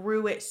gotten.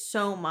 grew it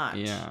so much.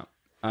 Yeah.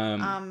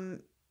 Um.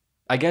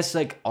 I guess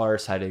like our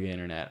side of the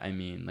internet. I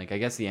mean, like I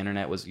guess the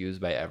internet was used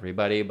by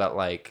everybody, but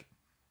like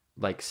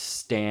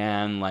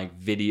Stan, like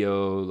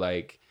video,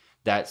 like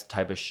that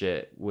type of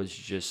shit was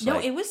just No,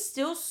 like, it was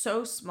still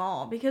so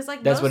small because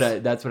like that's most,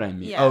 what I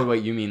mean. Yeah. Oh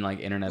wait, you mean like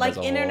internet like as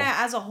a internet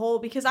whole? as a whole,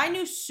 because I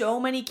knew so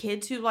many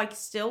kids who like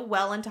still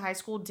well into high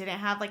school didn't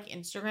have like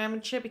Instagram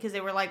and shit because they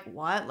were like,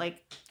 what?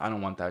 Like I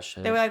don't want that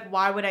shit. they were like,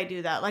 why would I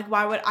do that? Like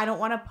why would I don't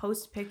want to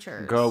post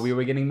pictures? Girl, we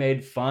were getting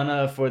made fun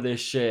of for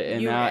this shit,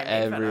 and You were now getting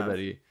made fun of.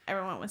 everybody.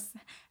 everyone was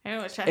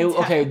trying to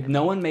Okay, tag.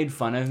 no one made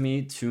fun of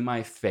me to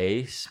my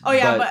face. Oh,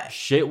 yeah, but-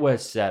 shit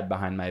was said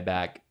behind my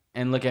back.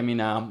 And look at me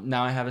now.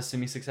 Now I have a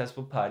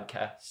semi-successful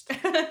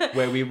podcast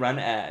where we run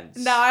ads.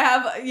 Now I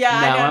have now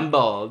I know. I'm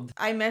bald.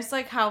 I miss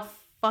like how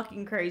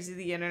fucking crazy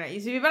the internet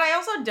used to be, but I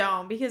also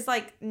don't because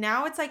like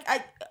now it's like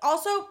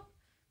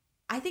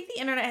I think the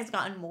internet has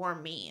gotten more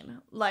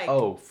mean. Like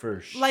Oh, for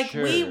sure. like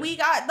we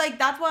got like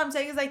that's what I'm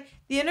saying is like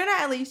the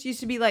internet at least used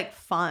to be like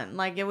fun.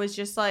 Like it was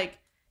just like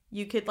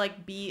you could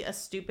like be a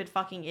stupid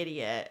fucking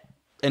idiot.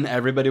 And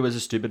everybody was a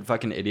stupid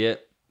fucking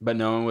idiot, but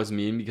no one was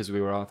mean because we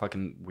were all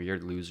fucking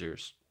weird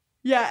losers.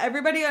 Yeah,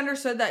 everybody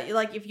understood that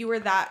like if you were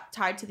that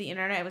tied to the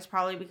internet, it was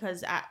probably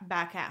because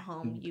back at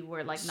home you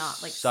were like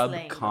not like slaying the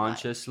life.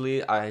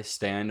 Subconsciously, I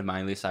stand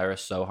Miley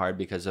Cyrus so hard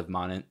because of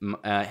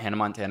Hannah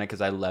Montana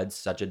because I led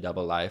such a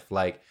double life.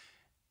 Like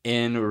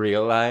in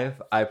real life,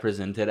 I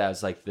presented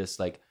as like this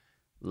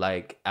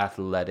like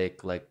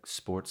athletic like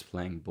sports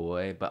playing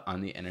boy, but on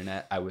the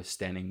internet I was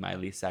standing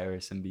Miley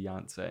Cyrus and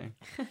Beyonce.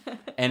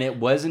 And it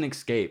was an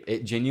escape.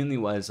 It genuinely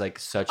was like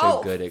such a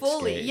good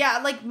fully. escape. Yeah,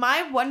 like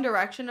my One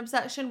Direction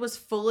obsession was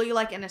fully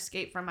like an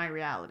escape from my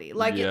reality.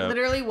 Like Yeah. it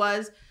literally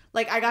was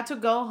like I got to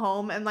go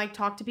home and like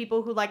talk to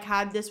people who like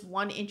had this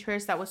one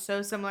interest that was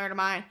so similar to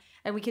mine,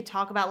 and we could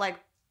talk about like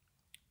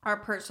our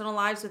personal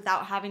lives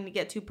without having to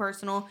get too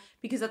personal,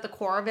 because at the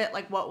core of it,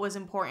 like what was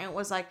important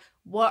was like,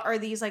 what are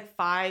these like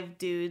 5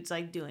 dudes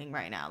like doing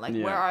right now? Like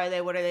Yeah. where are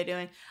they? What are they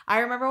doing? I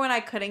remember when I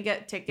couldn't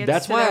get tickets.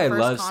 That's to why their I first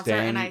love concert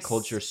and stan I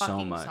culture so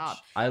fucking much. sobbed.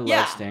 I love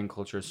Yeah. stan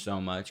culture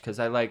so much because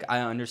I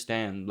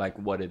understand like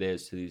what it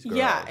is to these girls.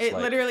 Yeah, it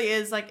like, literally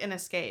is like an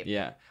escape.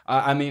 Yeah.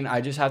 I mean,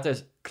 I just have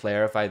to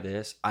clarify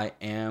this. I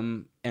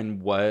am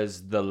and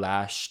was the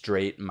last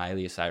straight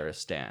Miley Cyrus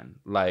stan.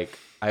 Like,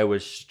 I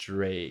was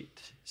straight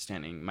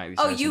standing Miley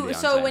Oh, Cyrus. you and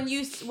so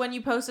Beyonce. when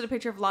you posted a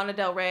picture of Lana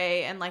Del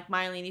Rey and like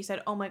Miley and you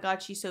said, "Oh my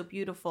God, she's so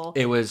beautiful."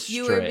 It was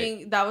you straight. were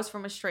being that was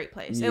from a straight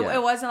place. Yeah.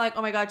 It wasn't like,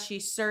 "Oh my God,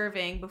 she's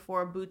serving"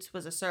 before Boots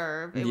was a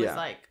serve. It was Yeah.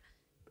 like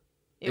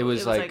It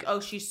was like-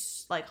 "Oh,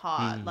 she's like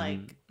hot,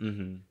 like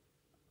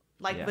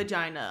Yeah.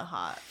 vagina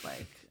hot,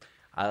 like."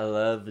 I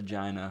love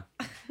vagina.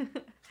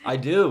 I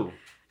do.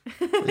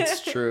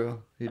 It's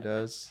true. He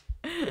does.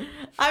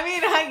 I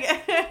mean,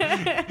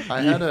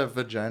 I had a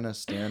vagina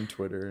stand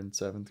Twitter in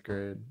 7th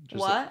grade.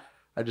 what?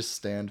 I just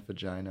stand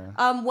vagina.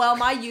 Well,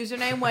 my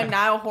username when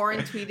Niall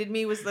Horan tweeted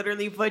me was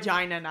literally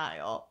Vagina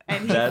Niall,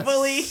 and he That's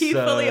fully so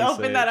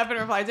opened sick. that up and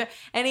replied to it.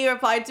 And he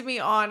replied to me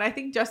on I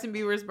think Justin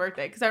Bieber's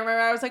birthday, because I remember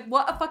I was like,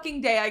 "What a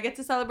fucking day! I get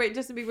to celebrate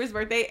Justin Bieber's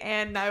birthday,"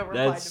 and Niall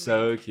replied That's to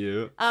so me.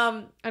 cute.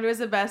 And it was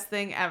the best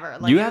thing ever.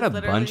 Like, You it had was a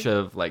literally- bunch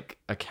of like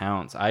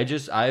accounts. I've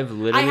I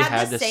literally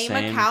had the same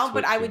account,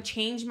 but I Twitch would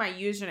change my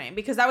username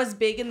because I was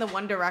big in the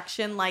One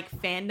Direction like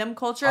fandom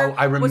culture. Oh,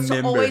 I Was to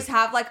remember. always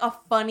have like a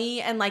funny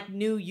and like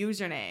new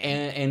username.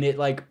 And it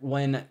like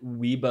when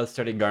we both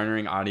started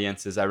garnering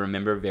audiences, I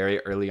remember very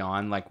early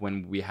on, like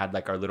when we had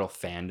like our little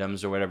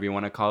fandoms or whatever you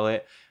want to call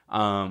it,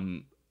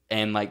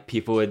 and like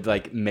people would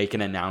like make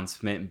an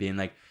announcement being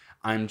like,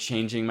 "I'm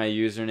changing my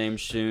username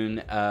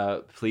soon.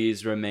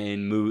 Please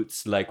remain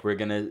Moots. Like we're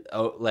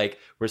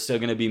still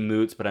gonna be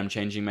Moots, but I'm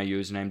changing my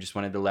username. Just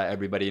wanted to let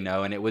everybody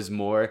know." And it was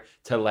more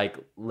to like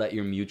let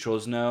your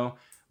mutuals know,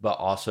 but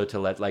also to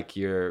let like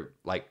your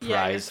like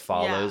Yeah, prize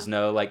follows yeah.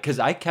 know. Like, cause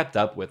I kept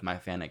up with my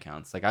fan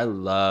accounts. Like I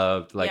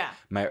loved like Yeah.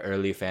 my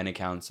early fan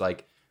accounts.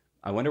 Like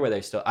I wonder where they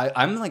still.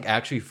 I'm like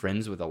actually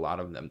friends with a lot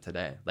of them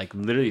today. Like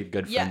literally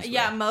good friends.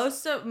 Yeah, with.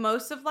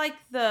 most of like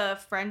the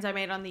friends I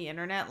made on the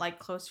internet, like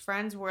close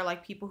friends, were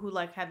like people who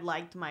like had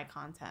liked my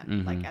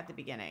content like at the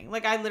beginning.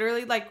 Like I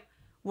literally like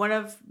one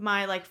of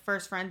my like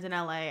first friends in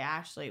LA,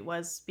 Ashley,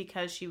 was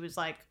because she was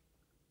like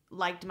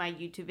liked my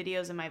YouTube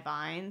videos and my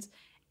Vines.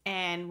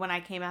 And when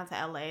I came out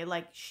to LA,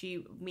 like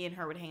me and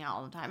her would hang out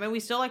all the time, and we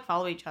still like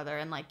follow each other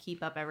and like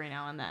keep up every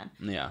now and then.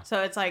 Yeah.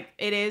 So it's like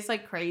it is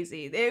like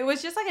crazy. It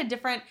was just like a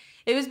different.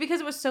 It was because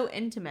it was so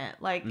intimate.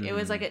 Like it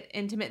was like an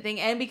intimate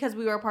thing, and because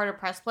we were a part of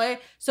Press Play,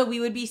 so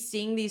we would be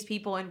seeing these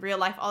people in real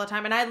life all the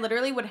time, and I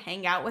literally would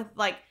hang out with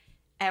like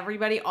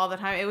everybody all the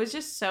time. It was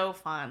just so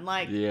fun.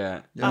 Like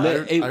Yeah. Yeah, Li-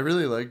 it- I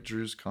really like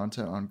Drew's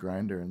content on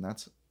Grindr, and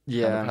that's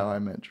Kind of how I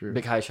met Drew.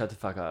 Big High, shut the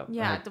fuck up.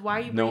 Yeah, Like, why are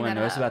you no bringing one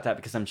that knows up? about that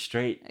because I'm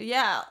straight.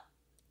 Yeah.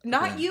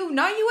 Not you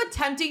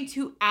attempting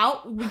to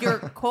out your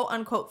quote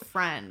unquote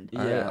friend.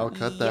 All right, I'll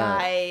cut that.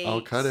 I'll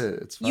cut Yikes.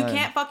 it. It's fine. You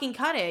can't fucking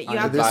cut it. You On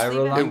have the to viral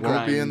leave line. it. It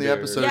won't be in the Grindr.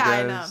 episode, Yeah,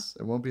 I guys.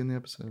 It won't be in the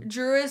episode.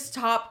 Drew is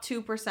top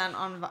 2%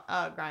 on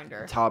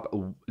Grindr. Top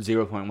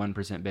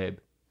 0.1% babe.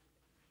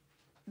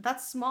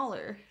 That's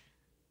smaller.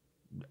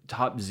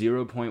 Top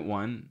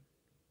 0.1.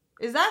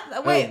 Is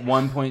that wait?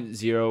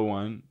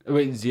 1.01.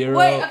 Wait, 0.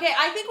 Wait, okay.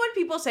 I think when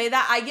people say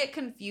that, I get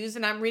confused,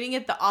 and I'm reading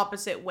it the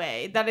opposite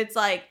way. That it's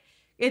like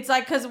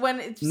because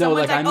when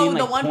someone's like, like, I oh, mean,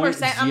 the like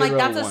 1%, I'm like,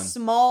 that's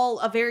 .01.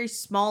 a very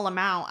small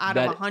amount out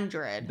of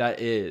 100.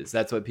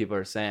 That's what people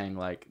are saying.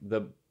 Like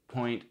the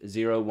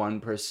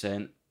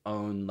 0.01%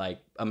 own like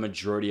a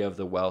majority of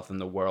the wealth in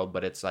the world,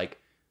 but it's like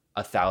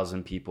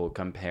 1,000 people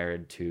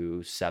compared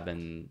to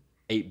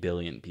 8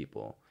 billion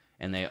people.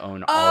 And they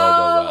own all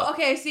of the wealth.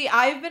 Okay. See,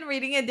 I've been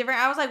reading it different.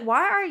 I was like,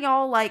 why are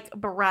y'all like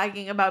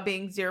bragging about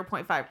being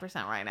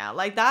 0.5% right now?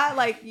 Like that,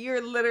 like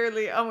you're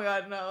literally, oh my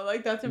God, no,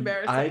 like that's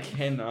embarrassing. I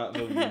cannot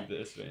believe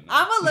this right now.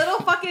 I'm a little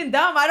fucking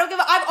dumb. I don't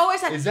give I've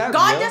always said, Is that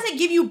God real? doesn't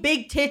give you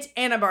big tits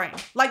and a brain.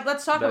 Like,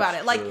 let's talk That's about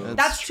it. Like, true. that's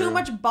That's too true.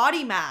 much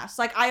body mass.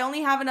 Like, I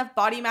only have enough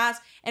body mass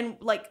and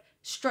like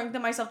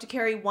strengthen myself to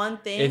carry one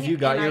thing. If you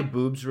got and your I-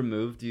 boobs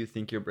removed, do you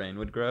think your brain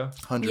would grow?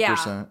 100%. Yeah.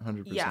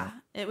 100%. Yeah,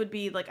 it would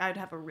be like, I'd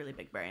have a really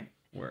big brain.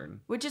 Word.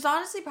 Which is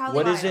honestly probably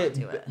What why is I it?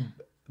 don't do it.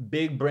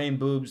 Big brain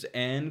boobs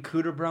and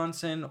Cooter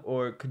Bronson,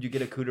 or could you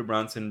get a Cooter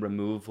Bronson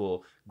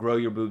removal, grow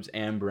your boobs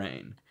and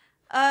brain?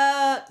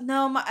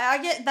 No,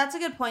 that's a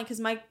good point because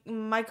my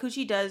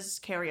coochie does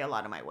carry a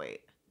lot of my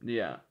weight.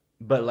 Yeah,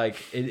 but like,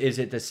 is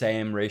it the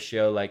same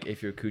ratio? Like,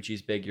 if your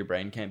coochie's big, your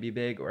brain can't be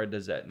big, or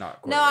does that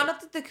not correlate? No, I don't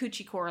think the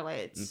coochie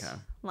correlates. Okay.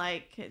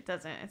 Like it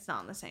doesn't. It's not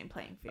on the same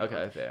playing field.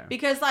 Okay, fair.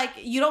 Because like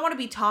you don't want to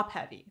be top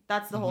heavy.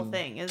 That's the Mm-hmm. whole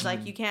thing. Is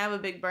like you can't have a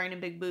big brain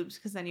and big boobs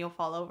because then you'll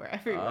fall over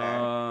everywhere.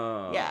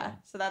 Oh. Yeah.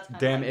 So that's kind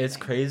Damn, of like it's the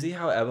thing. crazy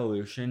how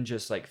evolution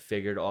just like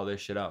figured all this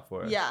shit out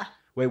for us. Yeah.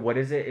 Wait, what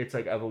is it? It's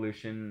like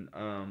evolution.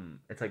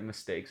 It's like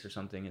mistakes or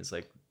something. It's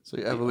like So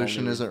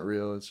evolution only- isn't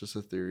real. It's just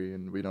a theory,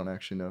 and we don't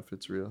actually know if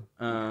it's real.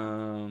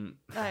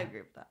 I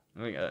agree with that.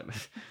 Oh my god.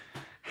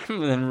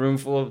 Then room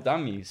full of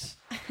dummies.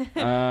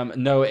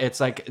 No, it's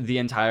like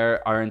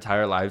our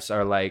entire lives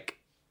are like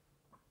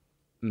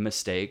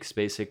mistakes.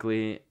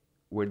 Basically,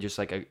 we're just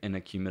like an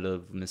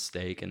accumulative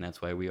mistake, and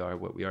that's why we are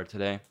what we are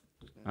today.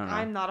 I don't know.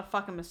 I'm not a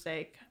fucking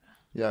mistake.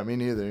 Yeah, me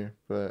neither.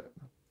 But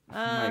Oh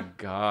my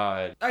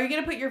god. Are you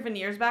gonna put your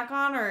veneers back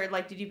on, or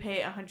like did you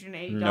pay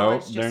 $180?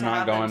 Nope, just they're to not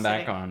have them going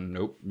back sitting? on.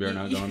 Nope, they're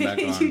not going back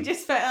on. You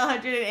just spent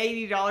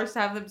 $180 to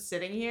have them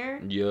sitting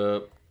here.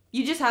 Yup.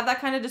 You just have that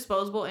kind of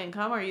disposable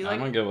income? Are you I like?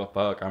 don't give a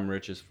fuck. I'm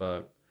rich as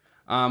fuck.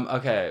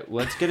 Okay,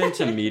 let's get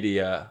into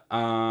media.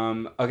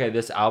 Okay,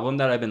 this album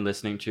that I've been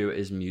listening to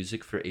is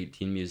Music for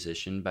 18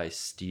 Musician by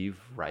Steve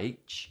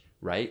Reich,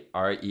 right?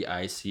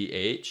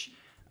 R-E-I-C-H.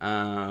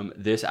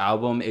 This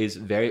album is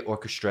very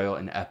orchestral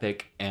and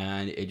epic,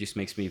 and it just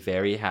makes me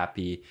very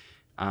happy.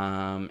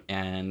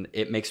 And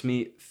it makes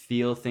me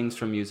feel things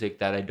from music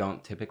that I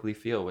don't typically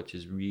feel, which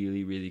is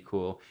really, really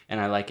cool.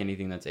 And I like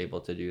anything that's able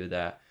to do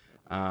that.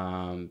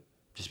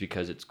 Just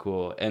because it's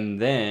cool. And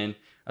then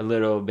a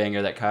little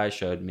banger that Kai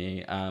showed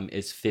me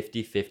is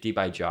 50/50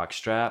 by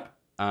Jockstrap.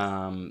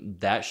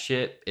 That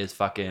shit is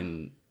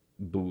fucking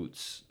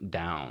boots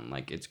down.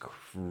 Like, it's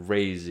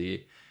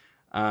crazy.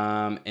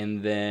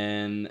 And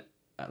then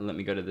let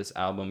me go to this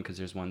album because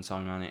there's one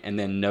song on it. And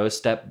then No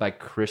Step by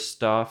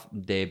Christophe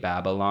de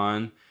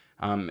Babylon.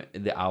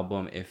 The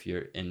album, if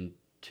you're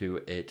into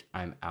it,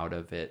 I'm out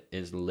of it,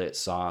 is lit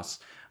sauce.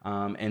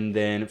 And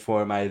then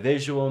for my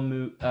visual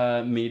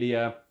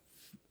media,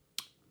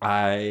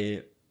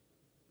 I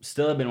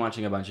still have been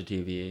watching a bunch of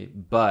TV,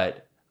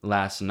 but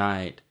last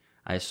night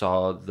I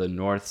saw The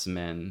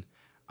Northman,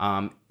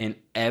 and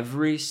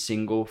every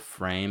single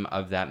frame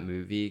of that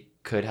movie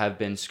could have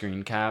been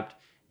screen capped,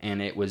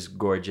 and it was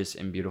gorgeous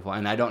and beautiful.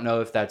 And I don't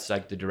know if that's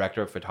like the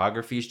director of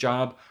photography's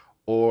job,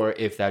 or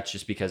if that's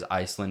just because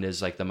Iceland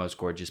is like the most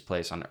gorgeous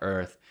place on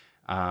earth.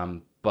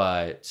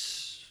 But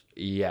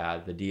yeah,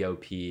 the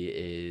DOP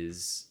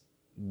is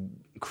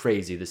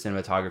crazy. The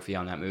cinematography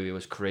on that movie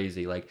was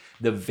crazy. Like,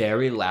 the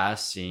very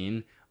last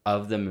scene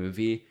of the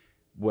movie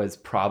was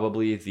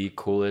probably the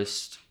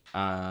coolest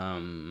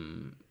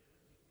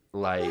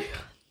like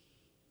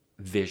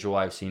visual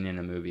I've seen in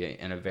a movie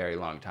in a very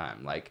long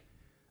time. Like,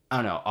 I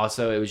don't know.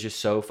 Also, it was just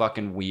so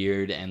fucking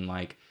weird, and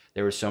like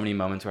there were so many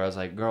moments where I was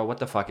like, girl, what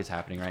the fuck is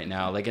happening right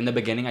now? Like, in the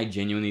beginning, I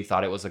genuinely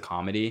thought it was a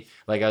comedy.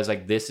 Like, I was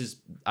like,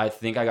 I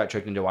think I got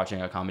tricked into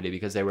watching a comedy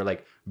because they were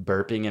like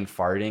burping and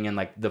farting, and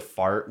like the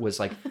fart was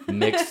like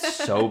mixed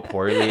so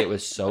poorly. It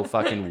was so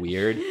fucking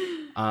weird.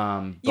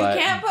 But You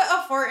can't put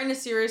a fart in a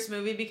serious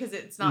movie because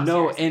it's not.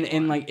 no, serious and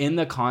anymore. like in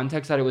the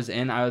context that it was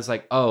in, I was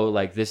like, oh,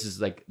 like this is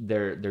like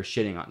they're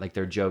shitting on, like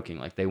they're joking,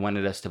 like they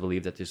wanted us to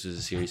believe that this was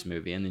a serious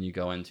movie, and then you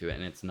go into it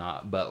and it's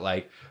not. But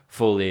like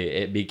fully,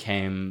 it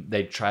became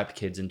they trapped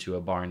kids into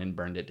a barn and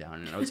burned it down,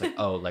 and I was like,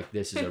 oh, like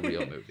this is a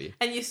real movie.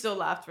 And you still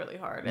laughed really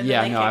hard. And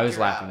Yeah, then they no, I kicked was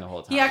you laughing out. the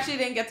whole He time. actually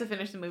didn't get to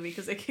finish the movie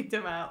because they kicked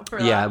him out. For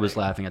Yeah, I was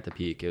laughing at the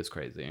peak. It was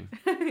crazy.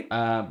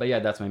 But yeah,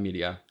 that's my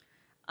media.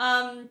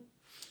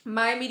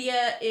 My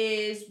media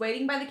is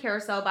Waiting by the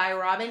Carousel by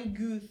Robin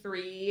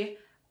Guthrie,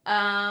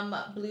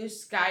 Blue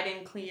Sky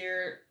and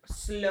Clear,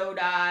 Slow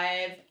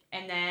Dive,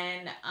 and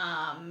then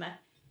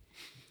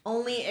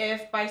Only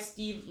If by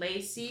Steve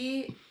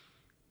Lacy,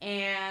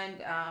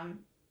 and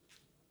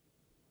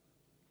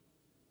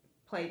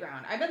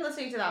Playground. I've been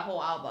listening to that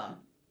whole album.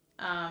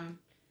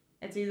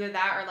 It's either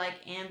that or like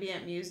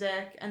ambient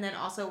music, and then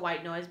also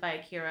White Noise by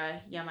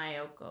Akira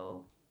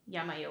Yamaoka.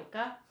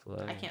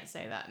 I can't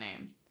say that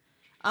name.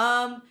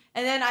 And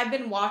then I've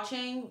been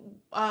watching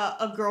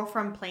A Girl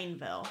from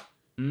Plainville.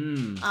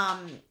 And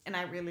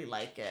I really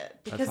like it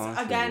because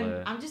honestly again,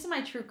 lit. I'm just in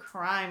my true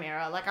crime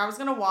era. Like I was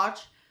gonna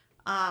watch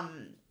a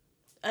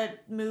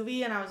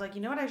movie, and I was like,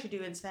 you know what I should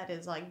do instead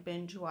is like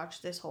binge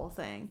watch this whole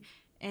thing.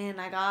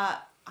 And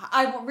I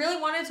really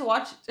wanted to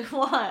watch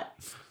what.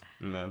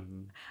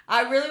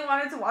 I really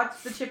wanted to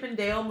watch the Chip and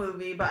Dale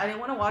movie, but I didn't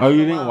want to watch it. Oh, you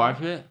alone. didn't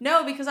watch it?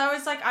 No, because I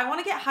was like, I want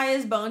to get high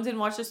as bones and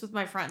watch this with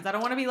my friends. I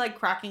don't want to be like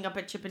cracking up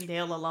at Chip and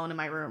Dale alone in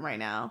my room right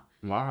now.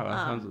 Wow, that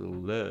sounds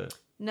lit.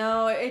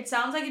 No, it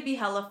sounds like it'd be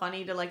hella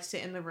funny to like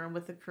sit in the room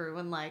with the crew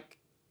and like,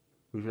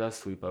 We should have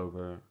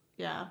sleepover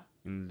yeah,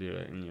 and do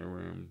it in your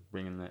room.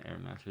 Bring in the air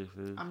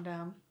mattresses. I'm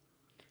down.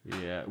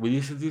 Yeah, we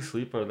used to do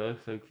sleepover. That was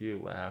so cute.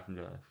 What happened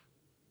to us?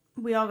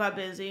 We all got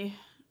busy.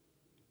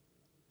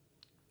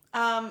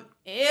 Ew,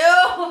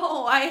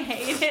 I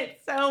hate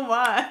it so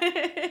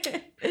much.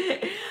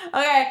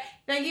 Okay,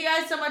 thank you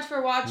guys so much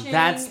for watching.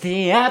 That's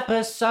the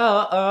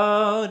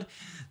episode.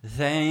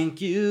 Thank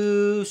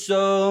you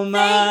so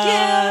much.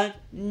 Thank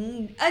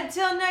you.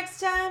 Until next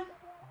time.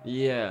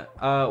 Yeah.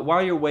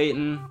 While you're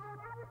waiting,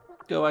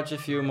 go watch a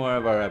few more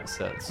of our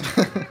episodes.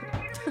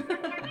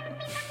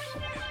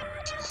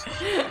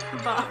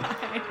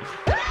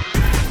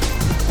 Bye.